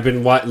 I've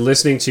been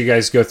listening to you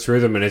guys go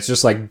through them, and it's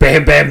just like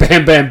bam, bam,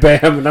 bam, bam,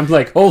 bam, and I'm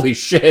like, holy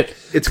shit!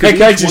 That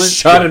guy just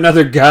shot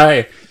another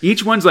guy.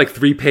 Each one's like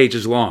 3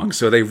 pages long,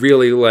 so they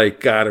really,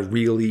 like, gotta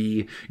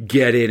really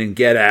get in and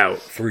get out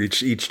for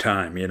each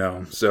time, you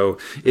know. So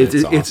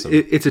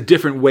it's a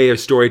different way of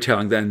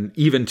storytelling than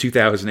even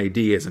 2000 AD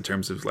is in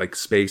terms of, like,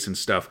 space and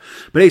stuff.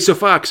 But hey, so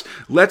Fox,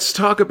 let's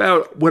talk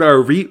about what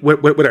our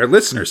what our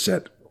listeners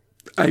said.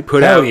 I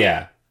put out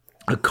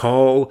a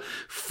call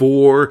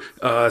for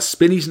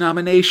Spinny's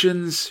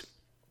nominations.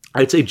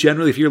 I'd say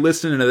generally, if you're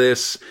listening to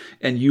this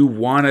and you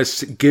want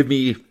to give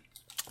me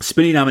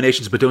Spinny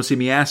nominations, but don't see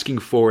me asking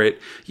for it,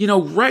 you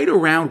know, right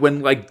around when,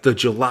 like, the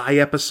July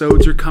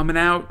episodes are coming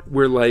out,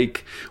 where,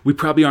 like, we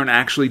probably aren't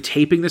actually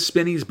taping the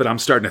Spinnies, but I'm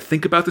starting to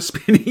think about the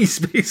Spinnies,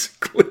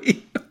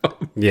 basically.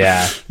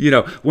 Yeah. You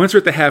know, once we're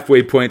at the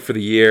halfway point for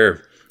the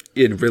year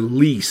in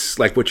release,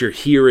 like what you're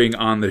hearing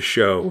on the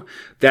show,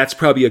 that's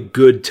probably a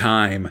good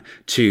time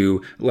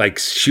to, like,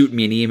 shoot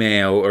me an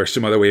email or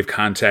some other way of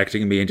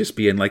contacting me and just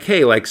being like,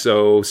 hey, like,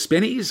 so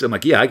Spinnies? I'm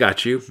like, yeah, I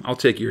got you. I'll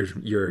take your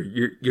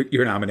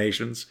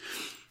nominations.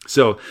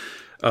 So,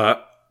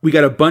 we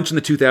got a bunch in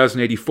the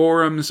 2000 AD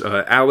forums.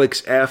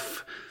 Alex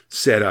F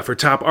said, for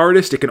top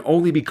artist, it can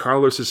only be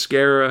Carlos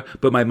Esquerra,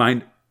 but my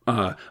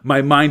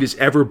mind is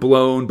ever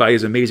blown by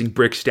his amazing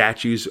brick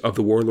statues of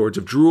the Warlords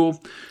of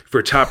Drool.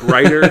 For top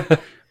writer,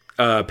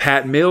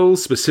 Pat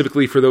Mills,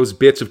 specifically for those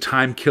bits of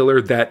Time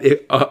Killer that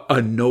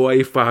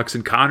annoy Fox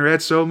and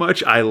Conrad so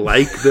much. I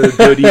like the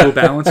good evil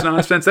balance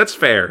nonsense. That's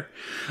fair.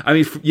 I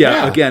mean,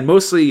 yeah, again,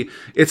 mostly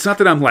it's not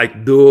that I'm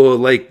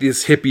like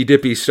this hippy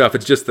dippy stuff.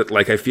 It's just that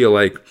like I feel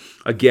like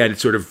again it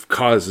sort of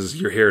causes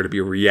your hair to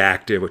be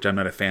reactive, which I'm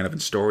not a fan of in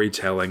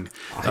storytelling.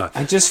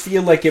 I just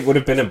feel like it would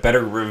have been a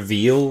better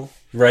reveal,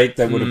 right?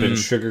 That would have been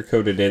sugar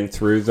coated in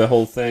through the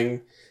whole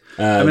thing.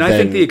 I mean, I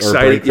think the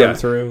exciting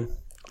through.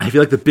 I feel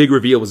like the big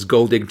reveal was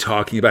Golding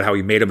talking about how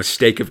he made a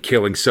mistake of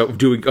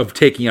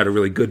taking out a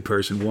really good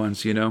person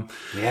once, you know.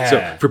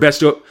 Yeah.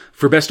 So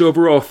for best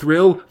overall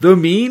thrill, the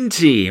Mean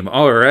Team.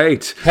 All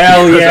right.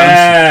 Hell Because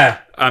yeah.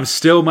 I'm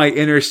still my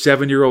inner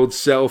 7-year-old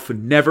self.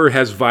 Never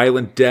has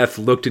violent death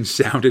looked and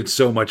sounded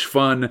so much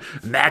fun.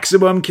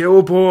 Maximum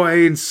kill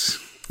points.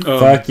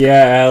 Fuck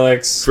yeah,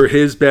 Alex. For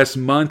his best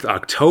month,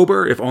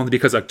 October, if only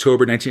because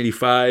October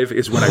 1985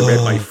 is when I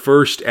read my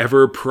first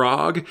ever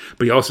prog.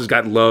 But he also has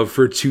got love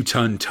for Two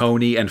Ton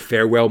Tony and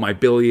Farewell My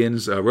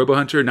Billions,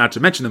 Robohunter, not to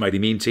mention the Mighty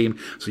Mean Team.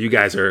 So you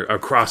guys are a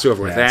crossover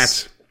with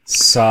that.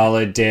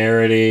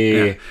 Solidarity.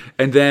 Yeah.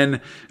 And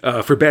then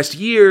for best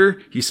year,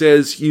 he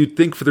says, you'd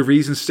think for the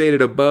reasons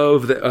stated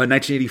above that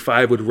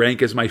 1985 would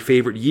rank as my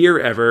favorite year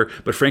ever,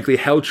 but frankly,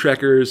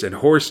 Helltrekkers and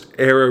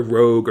Horse-era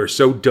Rogue are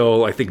so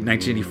dull, I think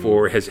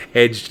 1984 has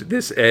hedged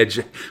this edge,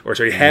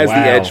 the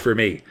edge for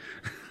me.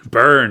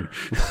 Burn.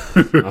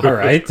 All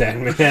right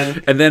then,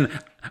 man. And then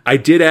I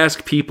did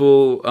ask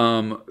people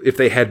if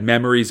they had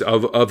memories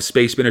of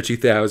Space Spinner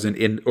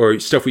 2000 or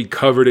stuff we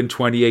covered in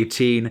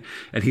 2018,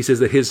 and he says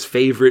that his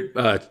favorite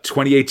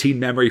 2018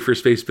 memory for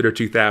Space Spinner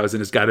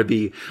 2000 has got to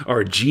be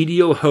our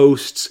genial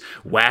hosts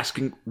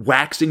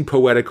waxing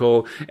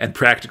poetical and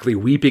practically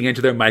weeping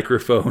into their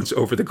microphones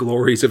over the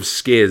glories of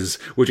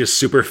Skiz, which is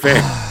super fair.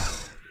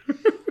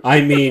 I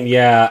mean,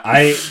 yeah,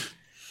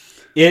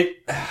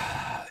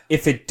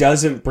 if it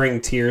doesn't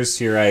bring tears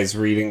to your eyes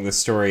reading the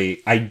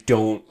story,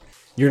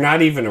 you're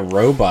not even a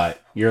robot.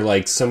 You're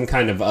like some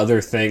kind of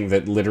other thing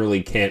that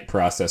literally can't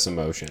process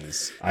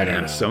emotions. I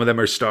don't know. Some of them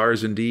are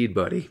stars indeed,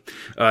 buddy.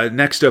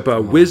 Next up,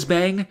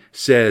 Whizbang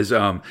says,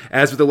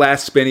 as with the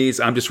last spinnies,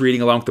 I'm just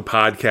reading along with the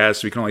podcast,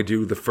 so we can only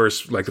do the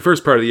first part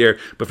of the year.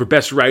 But for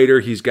best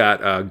writer, he's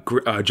got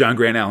John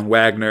Grant, Alan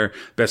Wagner.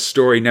 Best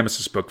story,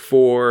 Nemesis Book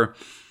 4.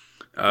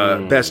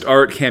 Best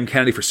art, Cam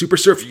Kennedy for Super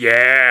Surf.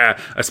 Yeah!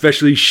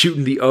 Especially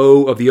shooting the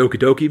O of the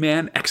Okidoki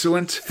Man.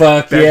 Excellent.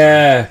 Fuck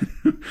yeah.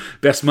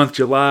 Best month,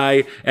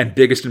 July. And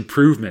biggest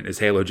improvement is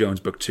Halo Jones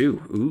Book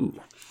 2.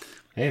 Ooh.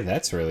 Hey,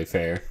 that's really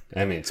fair.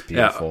 I mean, it's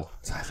beautiful.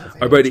 I love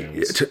our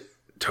buddy,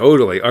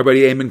 totally. Our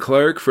buddy Eamon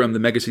Clark from the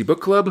Mega City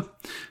Book Club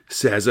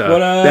says,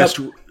 what up?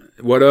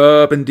 What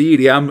up,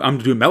 indeed. Yeah, I'm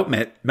doing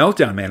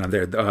Meltdown Man on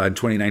there in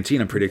 2019.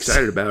 I'm pretty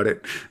excited about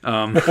it.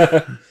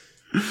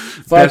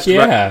 Fuck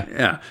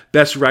yeah.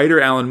 Best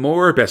writer, Alan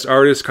Moore. Best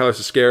artist, Carlos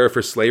Esquerra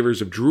for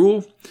Slavers of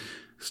Drool.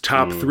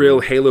 Top thrill,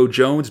 Halo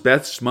Jones.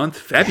 Best month,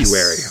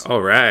 February. Yes.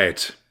 All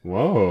right.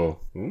 Whoa.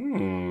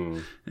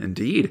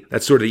 Indeed.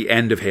 That's sort of the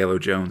end of Halo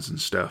Jones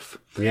and stuff.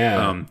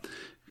 Yeah.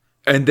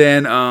 And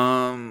then,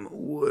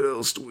 what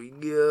else do we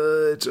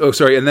get? Oh,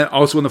 sorry. And then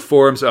also in the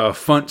forums,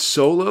 Funt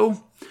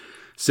Solo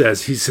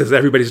says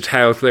everybody's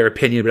entitled to their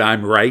opinion, but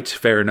I'm right.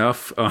 Fair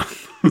enough.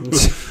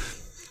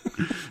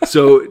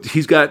 So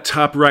he's got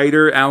top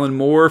writer Alan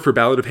Moore for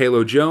Ballad of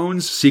Halo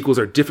Jones. Sequels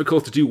are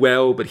difficult to do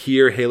well, but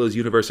here Halo's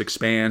universe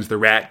expands. The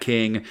Rat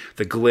King,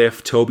 the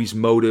Glyph, Toby's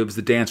Motives,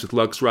 the Dance with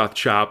Lux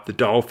Rothchop, the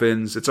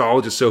Dolphins. It's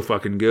all just so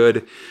fucking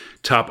good.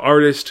 Top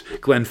artist,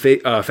 Glenn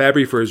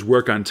Fabry for his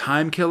work on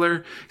Time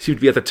Killer. Seemed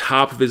to be at the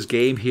top of his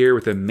game here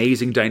with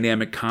amazing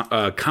dynamic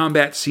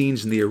combat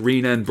scenes in the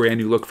arena and brand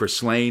new look for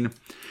Slain.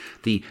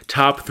 The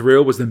top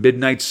thrill was the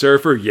Midnight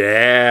Surfer.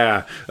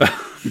 Yeah.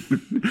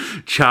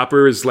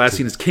 Chopper is last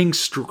seen as King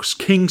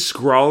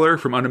Scrawler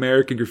from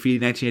Un-American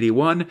Graffiti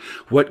 1981.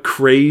 What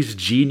crazed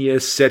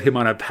genius set him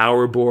on a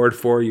power board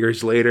 4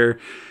 years later?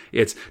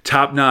 It's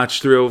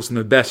top-notch thrills from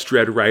the best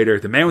Dread writer,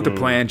 the man with the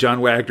plan,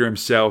 John Wagner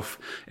himself,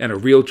 and a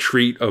real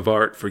treat of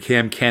art for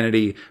Cam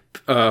Kennedy.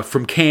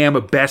 From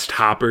Cam, Best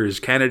Hoppers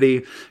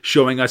Kennedy,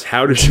 showing us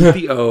how to shoot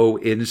the O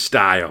in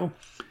style.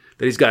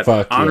 That he's got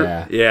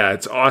yeah,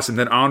 it's awesome.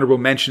 Then honorable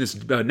mention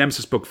is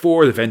Nemesis Book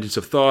 4, The Vengeance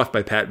of Thoth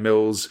by Pat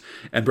Mills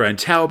and Brian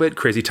Talbot.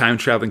 Crazy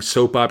time-traveling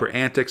soap opera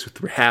antics with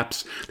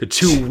perhaps the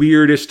two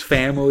weirdest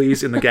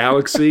families in the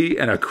galaxy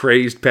and a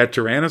crazed pet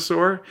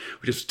tyrannosaur,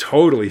 which is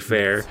totally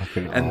fair.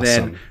 Fucking and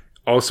awesome. then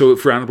also,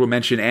 for honorable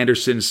mention,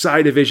 Anderson's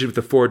Side Division with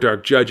the Four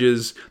Dark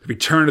Judges, the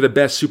return of the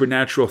best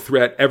supernatural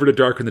threat ever to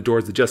darken the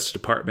doors of the Justice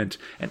Department,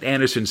 and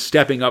Anderson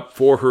stepping up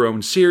for her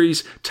own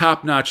series,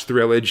 top-notch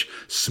thrillage,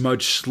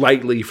 smudged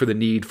slightly for the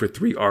need for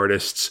 3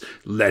 artists.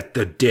 Let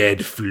the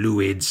dead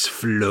fluids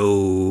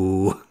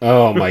flow.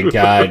 Oh my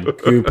god,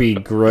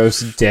 goopy,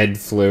 gross, dead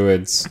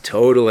fluids.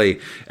 Totally.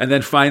 And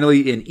then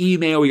finally, in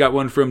email, we got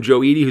one from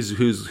Joe Eady, who's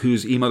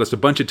emailed us a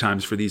bunch of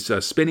times for these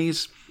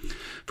spinnies.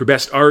 For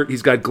best art,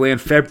 he's got Glenn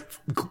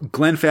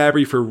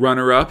Fabry for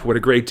runner-up. What a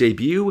great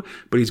debut,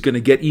 but he's going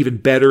to get even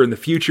better in the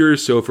future.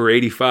 So for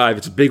 85,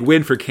 it's a big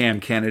win for Cam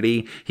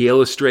Kennedy. He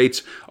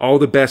illustrates all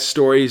the best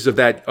stories of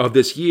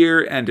this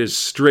year and is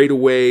straight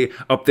away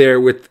up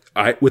there with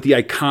the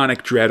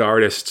iconic Dredd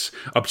artists.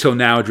 Up till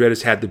now, Dredd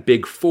has had the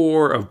big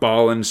four of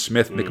Ballin,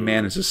 Smith, McMahon,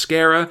 and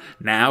Zascara.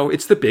 Now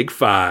it's the big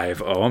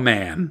five. Oh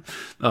man!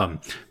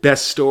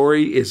 Best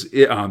story is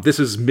this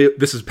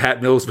is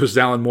Pat Mills versus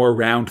Alan Moore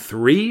round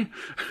 3,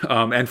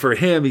 and for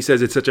him, he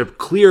says it's such a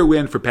clear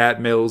win for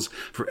Pat Mills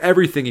for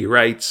everything he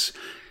writes.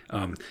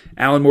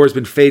 Alan Moore has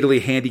been fatally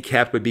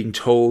handicapped by being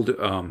told.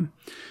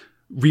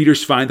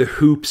 Readers find the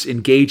hoops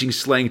engaging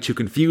slang too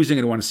confusing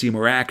and want to see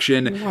more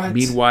action.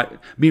 What?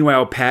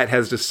 Meanwhile, Pat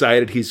has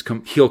decided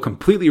he'll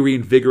completely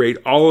reinvigorate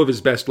all of his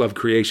best-loved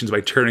creations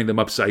by turning them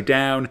upside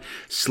down.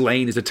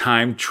 Slane is a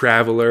time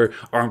traveler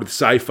armed with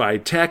sci-fi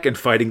tech and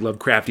fighting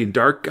Lovecraftian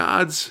dark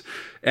gods.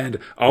 And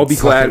I'll be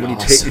glad when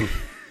awesome.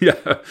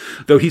 Yeah,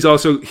 though he'll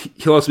also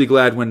be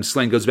glad when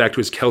Slane goes back to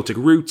his Celtic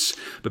roots.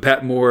 But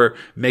Pat Moore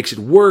makes it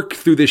work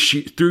through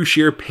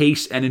sheer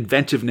pace and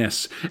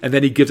inventiveness, and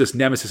then he gives us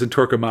Nemesis and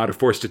Torquemada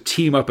forced to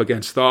team up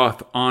against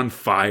Thoth on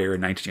Fire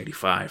in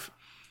 1985.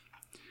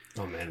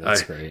 Oh man,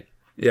 that's great.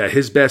 Yeah,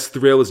 his best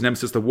thrill is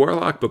Nemesis the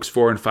Warlock. Books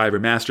 4 and 5 are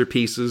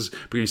masterpieces,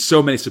 bringing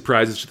so many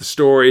surprises to the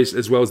stories,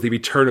 as well as the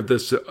return of the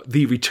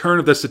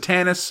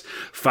Satanis.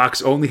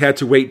 Fox only had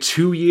to wait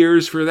 2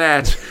 years for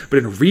that, but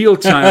in real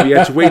time, we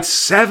had to wait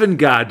 7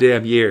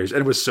 goddamn years,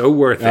 and it was so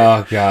worth it.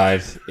 Oh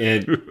god,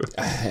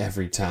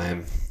 every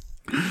time.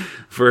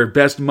 For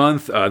best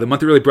month, the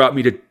month that really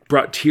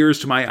brought tears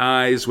to my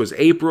eyes was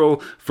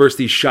April. First,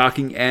 the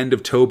shocking end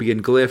of Toby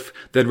and Glyph,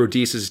 then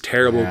Rhodys's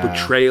terrible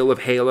betrayal of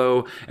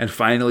Halo, and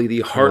finally the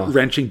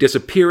heart-wrenching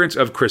disappearance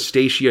of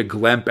Crustacea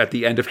Glemp at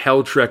the end of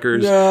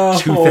Helltrekkers,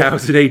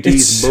 2000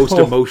 AD's most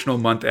emotional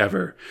month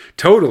ever.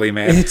 Totally,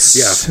 man. It's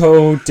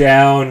so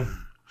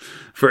down.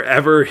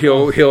 Forever,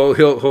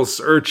 he'll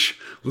search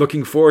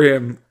looking for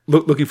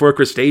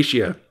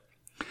Crustacea.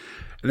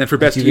 And then for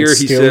best year,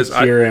 he says,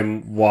 hear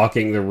him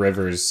walking the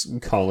rivers,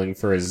 calling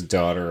for his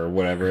daughter or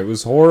whatever. It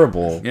was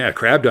horrible. Yeah,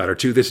 Crab Daughter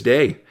to this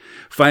day.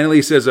 Finally,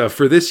 he says,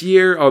 for this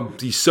year, I'll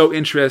be so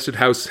interested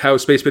how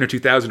Space Spinner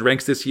 2000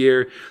 ranks this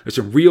year. There's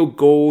some real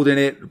gold in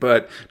it,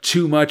 but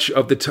too much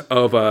of the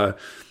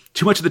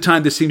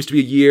time, this seems to be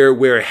a year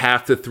where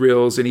half the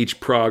thrills in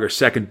each prog are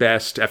second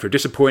best. After a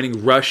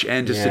disappointing rush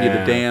end to City of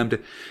the Damned,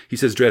 he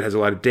says Dredd has a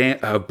lot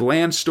of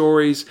bland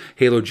stories.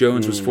 Halo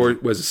Jones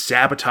was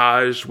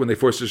sabotaged when they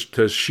forced us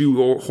to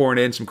shoehorn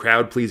in some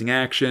crowd-pleasing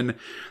action.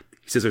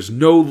 He says there's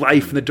no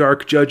life in the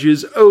Dark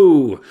Judges.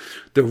 Oh,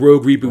 the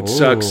Rogue reboot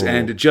sucks.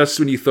 And just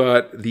when you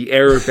thought the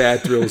era of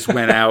bad thrills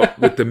went out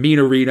with the Mean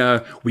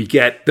Arena, we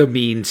get the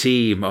Mean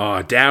Team.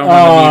 Oh, down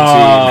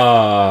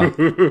on the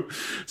Mean Team.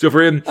 So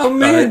for him... A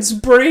man's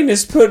brain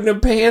is put in a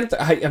panther.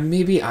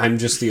 Maybe I'm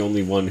just the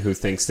only one who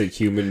thinks that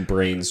human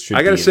brains should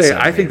I gotta be say,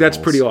 inside I think that's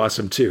animals. pretty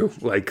awesome too.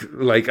 Like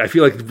I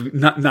feel like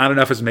not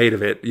enough is made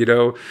of it, you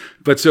know?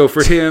 But so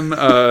for him,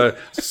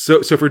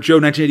 so for Joe,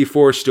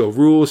 1984 still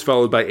rules,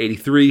 followed by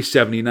 83,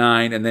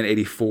 79, and then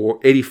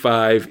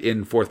 85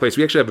 in fourth place.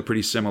 We actually have a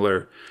pretty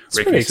similar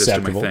ranking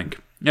system, I think.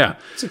 Yeah.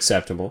 It's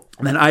acceptable.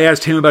 And then I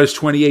asked him about his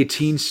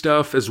 2018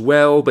 stuff as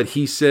well, but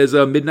he says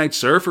Midnight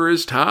Surfer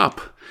is top.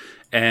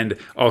 And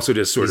also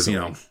just sort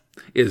of,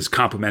 is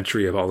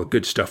complimentary of all the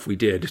good stuff we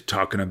did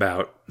talking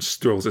about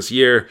thrills this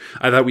year.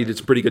 I thought we did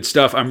some pretty good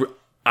stuff.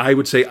 I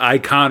would say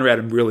Conrad,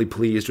 I'm really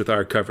pleased with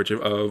our coverage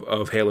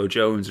of Halo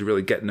Jones and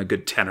really getting a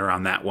good tenor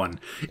on that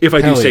one, if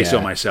I do say so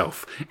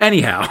myself.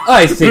 Anyhow.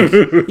 I think,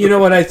 you know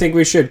what, I think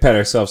we should pat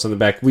ourselves on the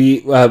back. We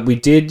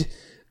did,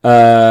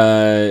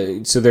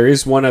 so there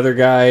is one other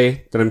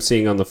guy that I'm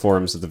seeing on the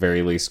forums at the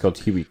very least called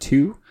Huey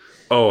 2.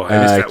 Oh, I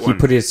missed that one. He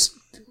put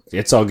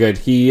it's all good.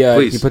 He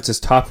puts his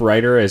top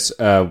writer as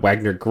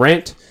Wagner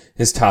Grant,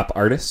 his top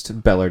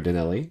artist, Beller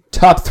Dinelli.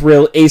 Top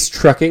thrill, Ace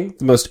Trucking,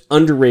 the most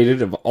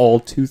underrated of all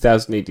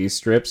 2000 AD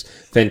strips.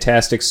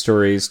 Fantastic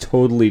stories,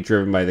 totally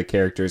driven by the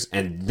characters,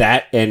 and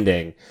that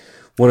ending,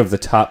 one of the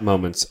top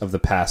moments of the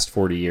past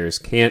 40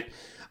 years.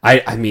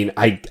 I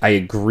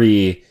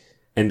agree,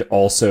 and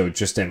also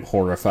just am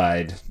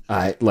horrified.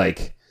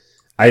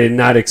 I did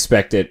not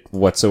expect it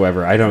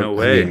whatsoever. No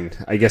way. I mean,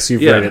 I guess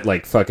you've read it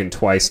like fucking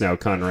twice now,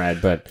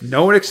 Conrad, but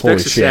no one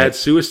expects a sad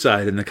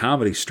suicide in the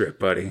comedy strip,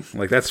 buddy.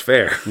 Like, that's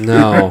fair.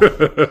 No.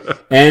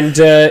 And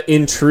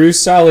in true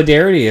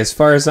solidarity, as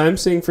far as I'm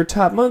seeing for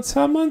top month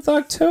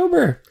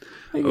October.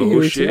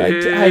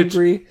 Shit. I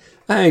agree.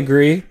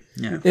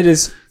 Yeah. It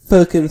is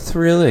fucking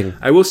thrilling.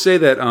 I will say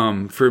that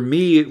for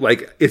me,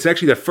 like, it's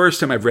actually the first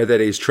time I've read that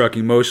Ace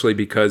Trucking, mostly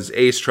because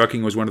Ace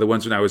Trucking was one of the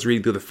ones when I was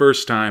reading through the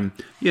first time.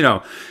 You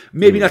know,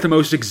 maybe not the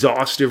most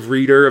exhaustive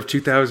reader of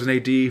 2000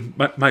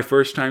 AD. My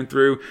first time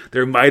through,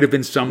 there might have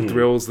been some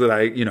thrills that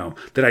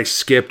I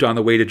skipped on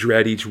the way to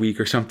Dread each week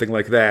or something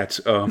like that.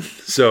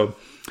 So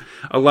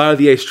a lot of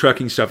the Ace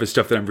Trucking stuff is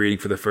stuff that I'm reading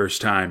for the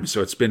first time.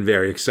 So it's been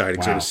very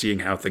exciting sort of seeing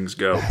how things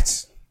go.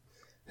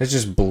 That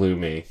just blew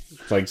me.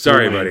 Like,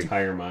 sorry, blew my buddy.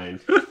 Entire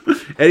mind.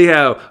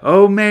 Anyhow,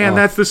 oh man,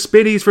 that's the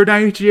Spinnies for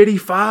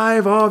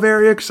 1985. Oh,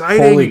 very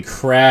exciting. Holy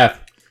crap.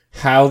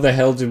 How the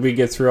hell did we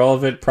get through all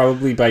of it?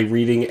 Probably by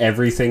reading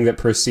everything that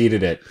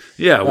preceded it.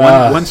 Yeah,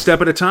 one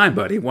step at a time,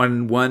 buddy.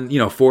 One,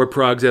 4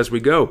 progs as we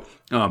go.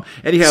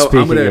 Anyhow,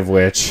 Speaking of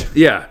which.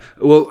 Yeah,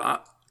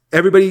 well,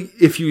 everybody,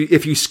 if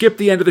you skip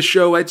the end of the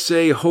show, I'd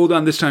say hold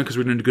on this time because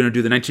we're going to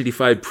do the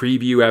 1985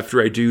 preview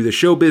after I do the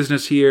show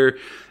business here,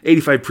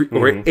 86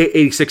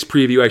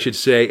 preview, I should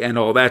say, and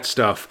all that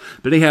stuff.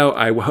 But anyhow,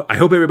 I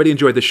hope everybody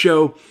enjoyed the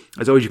show.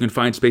 As always, you can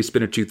find Space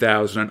Spinner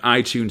 2000 on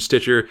iTunes,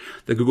 Stitcher,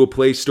 the Google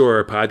Play Store,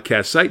 our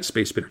podcast site,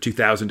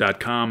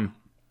 spacespinner2000.com.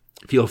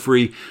 Feel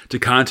free to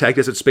contact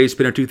us at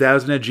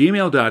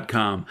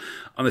spacespinner2000@gmail.com,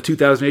 on the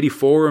 2080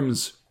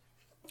 forums,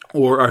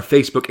 or our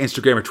Facebook,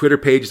 Instagram, or Twitter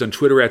pages. On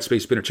Twitter at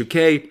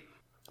SpaceSpinner2K.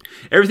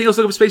 Everything else,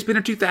 look up Space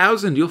Spinner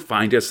 2000. You'll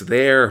find us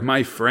there,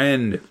 my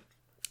friend.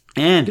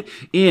 And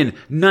in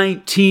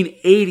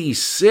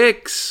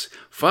 1986,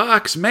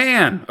 Fox,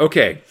 man.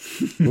 Okay.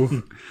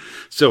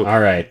 So,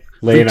 all right.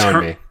 Lay it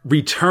on me.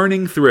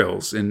 Returning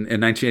thrills in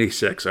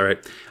 1986. All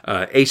right.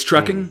 Ace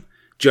Trucking,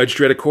 Judge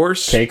Dredd, of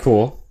course. Okay,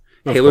 cool.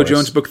 Halo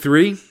Jones Book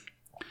 3.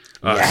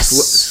 Yes.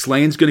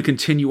 Slane's going to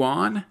continue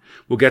on.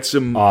 We'll get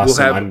some.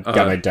 Awesome. We'll have, I've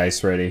got my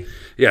dice ready.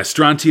 Yeah,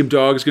 Strontium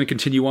Dog is going to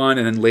continue on,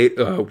 and then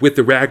with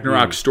the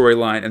Ragnarok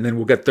storyline, and then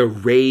we'll get the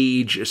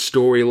Rage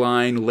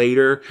storyline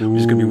later,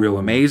 which is going to be real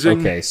amazing.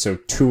 Okay, so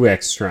 2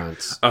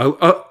 Strons.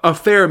 A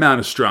fair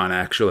amount of Stron,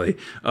 actually.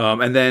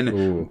 And then,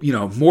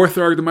 more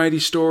Tharg the Mighty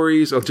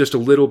stories, just a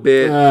little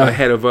bit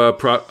ahead of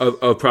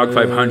Prog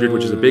 500,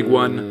 which is a big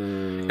one,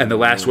 and the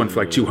last one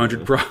for like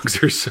 200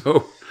 progs or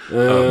so.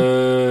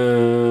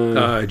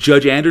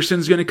 Judge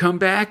Anderson's going to come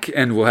back,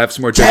 and we'll have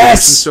some more Judge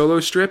Anderson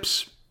solo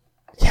strips.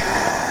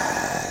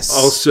 Yes.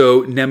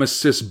 Also,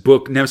 Nemesis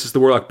the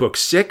Warlock Book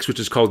 6, which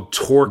is called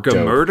Torque a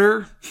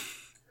Murder.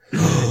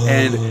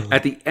 And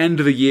at the end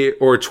of the year,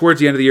 or towards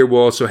the end of the year,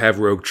 we'll also have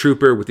Rogue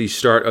Trooper with the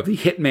start of the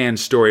Hitman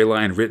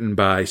storyline written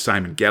by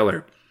Simon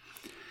Geller.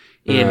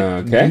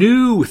 In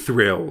new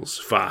thrills,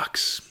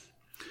 Fox.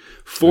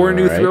 4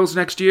 new thrills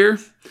next year.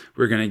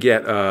 We're going to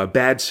get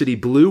Bad City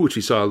Blue, which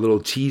we saw a little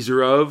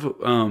teaser of,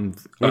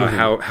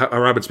 how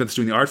Robin Smith's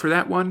doing the art for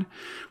that one.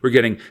 We're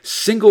getting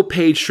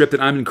single-page strip that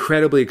I'm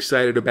incredibly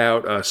excited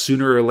about,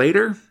 Sooner or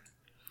Later.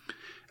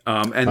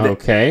 Later so in the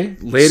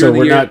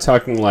we're year, not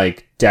talking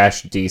like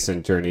Dash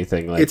Decent or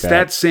anything like it's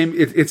that same.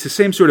 It's the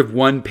same sort of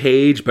one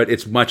page, but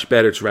it's much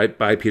better. It's right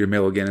by Peter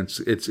Milligan.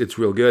 It's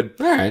real good.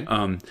 All right,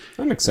 I'm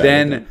excited.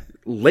 Then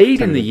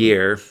late in the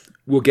year,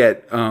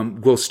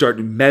 we'll start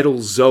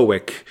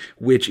Metalzoic,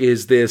 which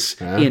is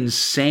this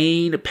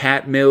insane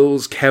Pat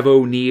Mills, Kev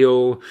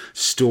O'Neill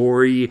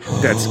story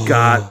that's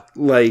got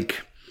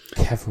like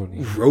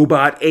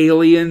robot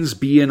aliens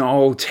being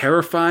all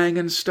terrifying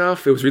and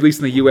stuff. It was released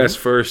in the U.S.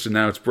 first, and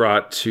now it's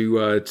brought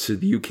to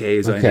the UK,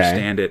 as I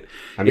understand it.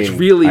 It's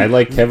really, I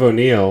like Kev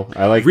O'Neill.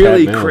 I like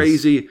really Pat Mills.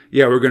 Crazy.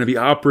 Yeah, we're going to be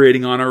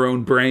operating on our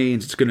own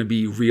brains. It's going to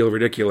be real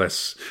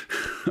ridiculous.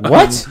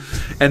 What?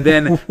 And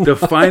then the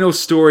final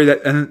story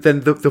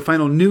the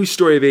final news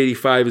story of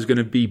 85 is going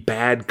to be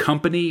Bad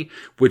Company,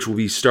 which will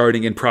be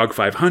starting in Prague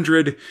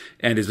 500,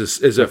 and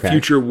is a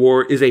future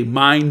war, is a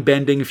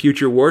mind-bending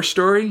future war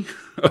story.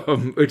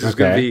 Which is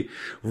going to be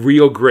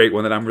real great,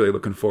 one that I'm really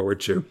looking forward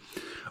to.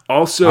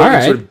 Also,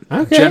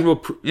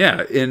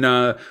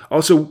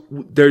 also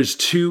there's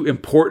 2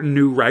 important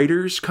new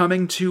writers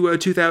coming to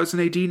 2000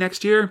 AD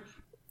next year.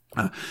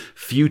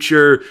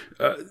 Future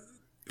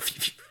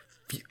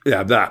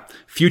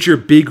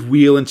big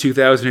wheel in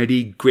 2000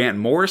 AD, Grant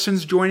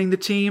Morrison's joining the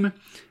team.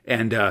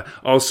 And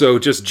also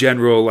just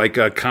general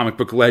comic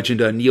book legend,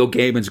 Neil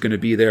Gaiman's going to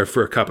be there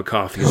for a cup of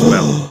coffee as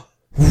well.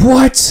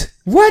 What?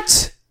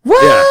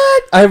 Yeah.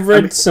 I've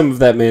read some of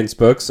that man's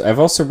books. I've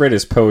also read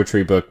his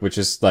poetry book, which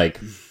is like...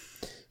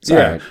 He's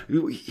going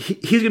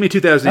to be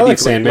 2000 AD. I like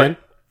Sandman.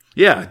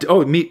 Yeah.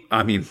 Oh, me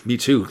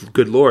too.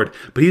 Good Lord.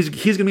 But he's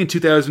going to be in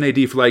 2000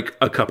 AD for like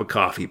a cup of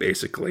coffee,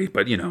 basically.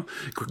 But,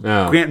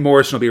 Grant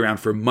Morrison will be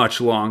around for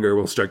much longer.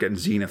 We'll start getting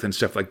Zenith and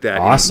stuff like that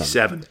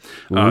awesome.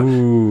 in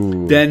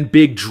 87. Then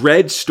big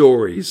Dredd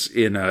stories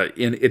in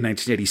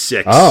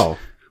 1986. Oh.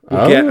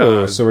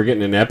 So we're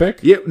getting an epic?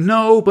 Yeah,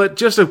 no, but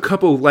just a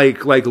couple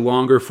like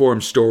longer form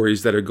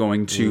stories that are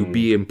going to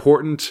be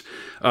important.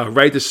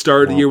 Right at the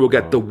start of the year, we'll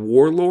get The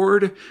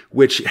Warlord,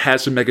 which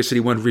has some Mega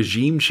City 1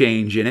 regime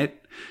change in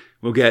it.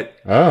 We'll get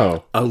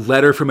A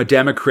Letter from a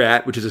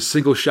Democrat, which is a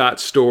single shot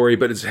story,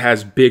 but it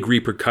has big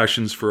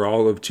repercussions for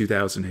all of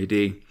 2000 AD.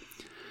 Then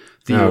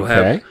we'll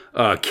have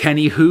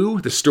Kenny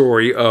Who, the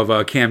story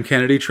of Cam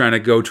Kennedy trying to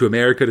go to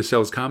America to sell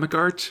his comic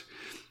art.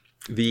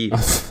 The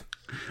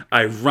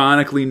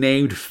ironically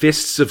named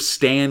Fists of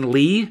Stan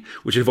Lee,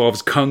 which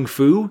involves Kung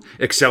Fu,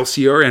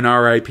 Excelsior, and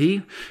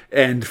R.I.P.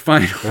 And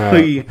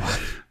finally,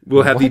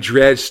 we'll have the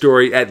Dredd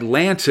story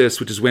Atlantis,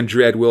 which is when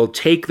Dredd will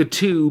take the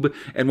tube,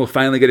 and we'll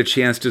finally get a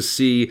chance to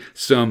see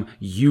some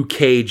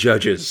UK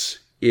judges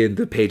in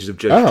the pages of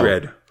Judge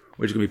Dredd,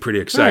 which is going to be pretty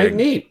exciting. All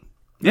right, neat.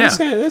 Yeah.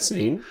 That's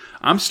neat.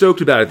 I'm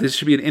stoked about it. This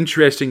should be an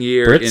interesting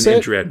year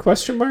in Dread.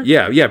 Question mark?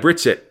 Yeah,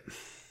 Britsit.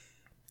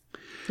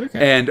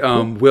 Okay.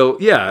 And we'll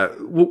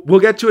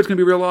get to it. It's gonna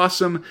be real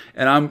awesome,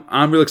 and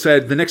I'm real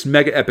excited. The next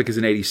mega epic is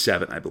in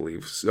 '87, I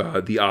believe.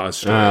 The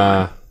Oz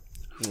storyline.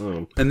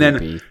 And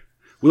then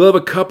we'll have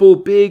a couple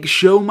big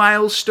show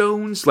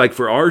milestones, like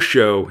for our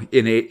show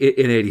in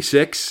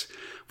 '86.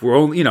 We're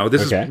only,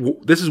 this is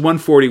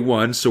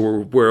 141, so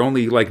we're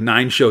only like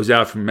 9 shows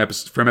out from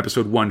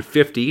episode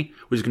 150,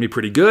 which is gonna be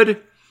pretty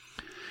good.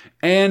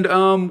 And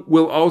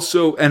we'll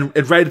also, and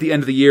right at the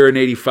end of the year in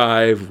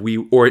 85,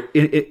 in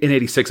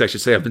 86, I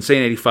should say. I've been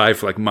saying 85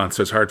 for like months,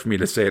 so it's hard for me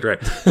to say it right.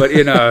 But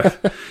in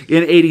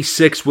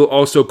 86, we'll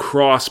also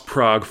cross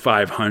Prague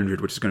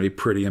 500, which is going to be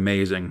pretty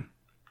amazing.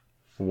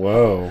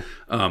 Whoa.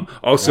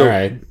 Also, all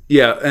right.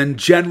 Yeah, and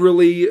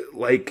generally,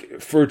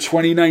 like for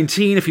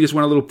 2019, if you just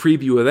want a little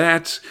preview of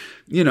that,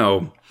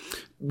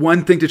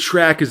 one thing to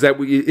track is that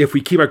if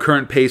we keep our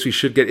current pace, we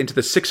should get into the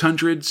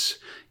 600s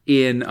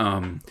in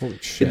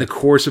the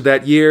course of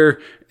that year,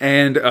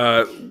 and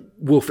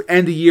we'll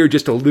end the year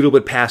just a little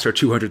bit past our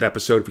 200th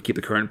episode if we keep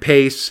the current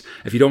pace.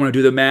 If you don't want to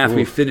do the math,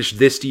 we finished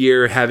this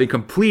year having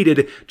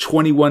completed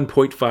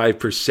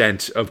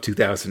 21.5% of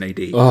 2000 AD.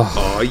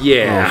 Oh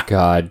yeah! Oh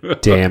god,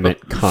 damn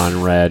it,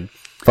 Conrad!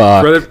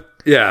 Fuck.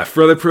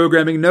 For other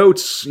programming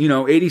notes,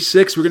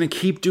 86, we're going to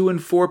keep doing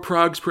 4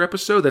 progs per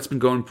episode. That's been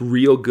going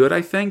real good,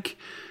 I think.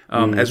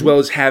 As well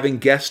as having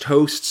guest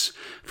hosts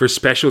for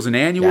specials and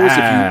annuals.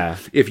 Yeah.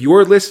 If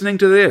you're listening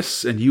to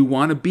this and you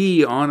want to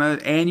be on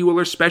an annual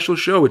or special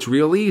show, it's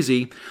real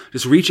easy.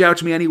 Just reach out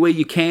to me any way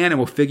you can, and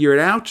we'll figure it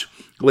out.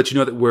 I'll let you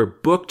know that we're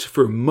booked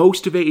for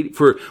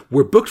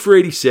we're booked for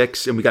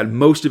 86, and we got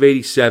most of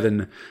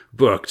 87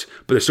 booked.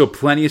 But there's still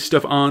plenty of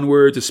stuff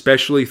onwards,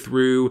 especially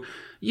through,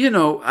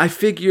 I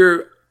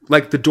figure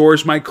like the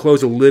doors might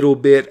close a little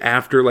bit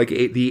after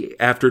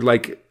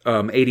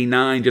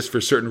 89, just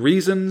for certain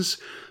reasons.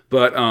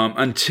 But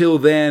until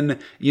then,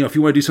 if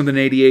you want to do something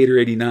in 88 or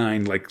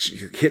 89, like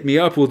hit me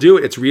up. We'll do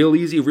it. It's real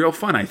easy, real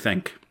fun, I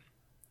think.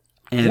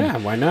 And yeah,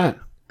 why not?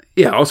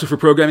 Yeah, also for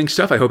programming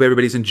stuff, I hope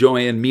everybody's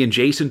enjoying me and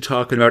Jason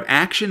talking about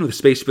action with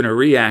Space Spinner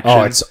Reaction.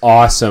 Oh, it's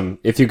awesome.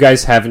 If you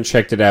guys haven't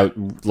checked it out,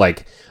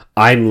 like,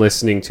 I'm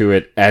listening to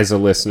it as a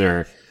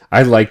listener.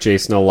 I like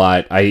Jason a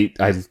lot.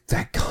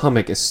 That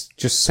comic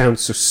just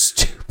sounds so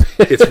stupid.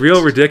 It's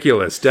real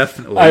ridiculous,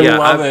 definitely. I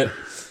love it.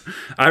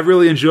 I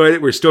really enjoyed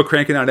it. We're still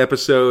cranking out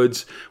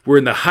episodes. We're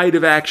in the height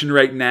of action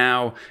right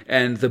now,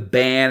 and the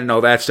ban and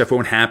all that stuff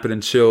won't happen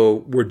until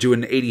we're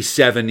doing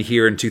 87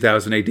 here in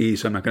 2000 AD,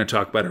 so I'm not going to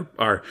talk about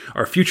our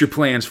future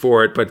plans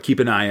for it, but keep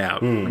an eye out.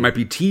 There might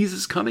be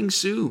teases coming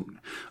soon.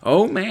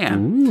 Oh,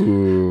 man.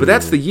 Ooh. But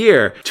that's the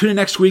year. Tune in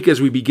next week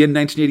as we begin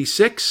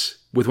 1986.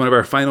 With one of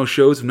our final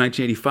shows of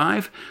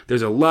 1985.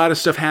 There's a lot of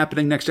stuff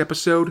happening next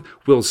episode.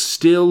 We'll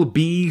still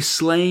be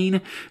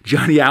slain.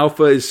 Johnny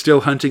Alpha is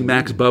still hunting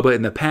Max Bubba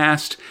in the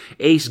past.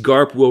 Ace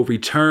Garp will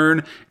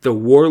return. The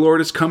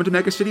Warlord is coming to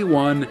Mega City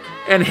 1.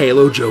 And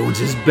Halo Jones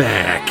is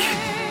back.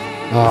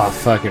 Oh,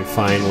 fucking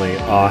finally.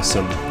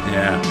 Awesome.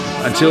 Yeah.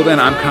 Until then,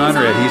 I'm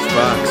Conrad, he's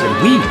Fox,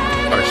 and we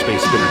are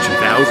Space Spinner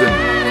 2000.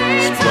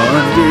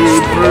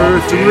 Splendid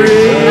Earth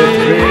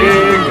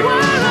Ring.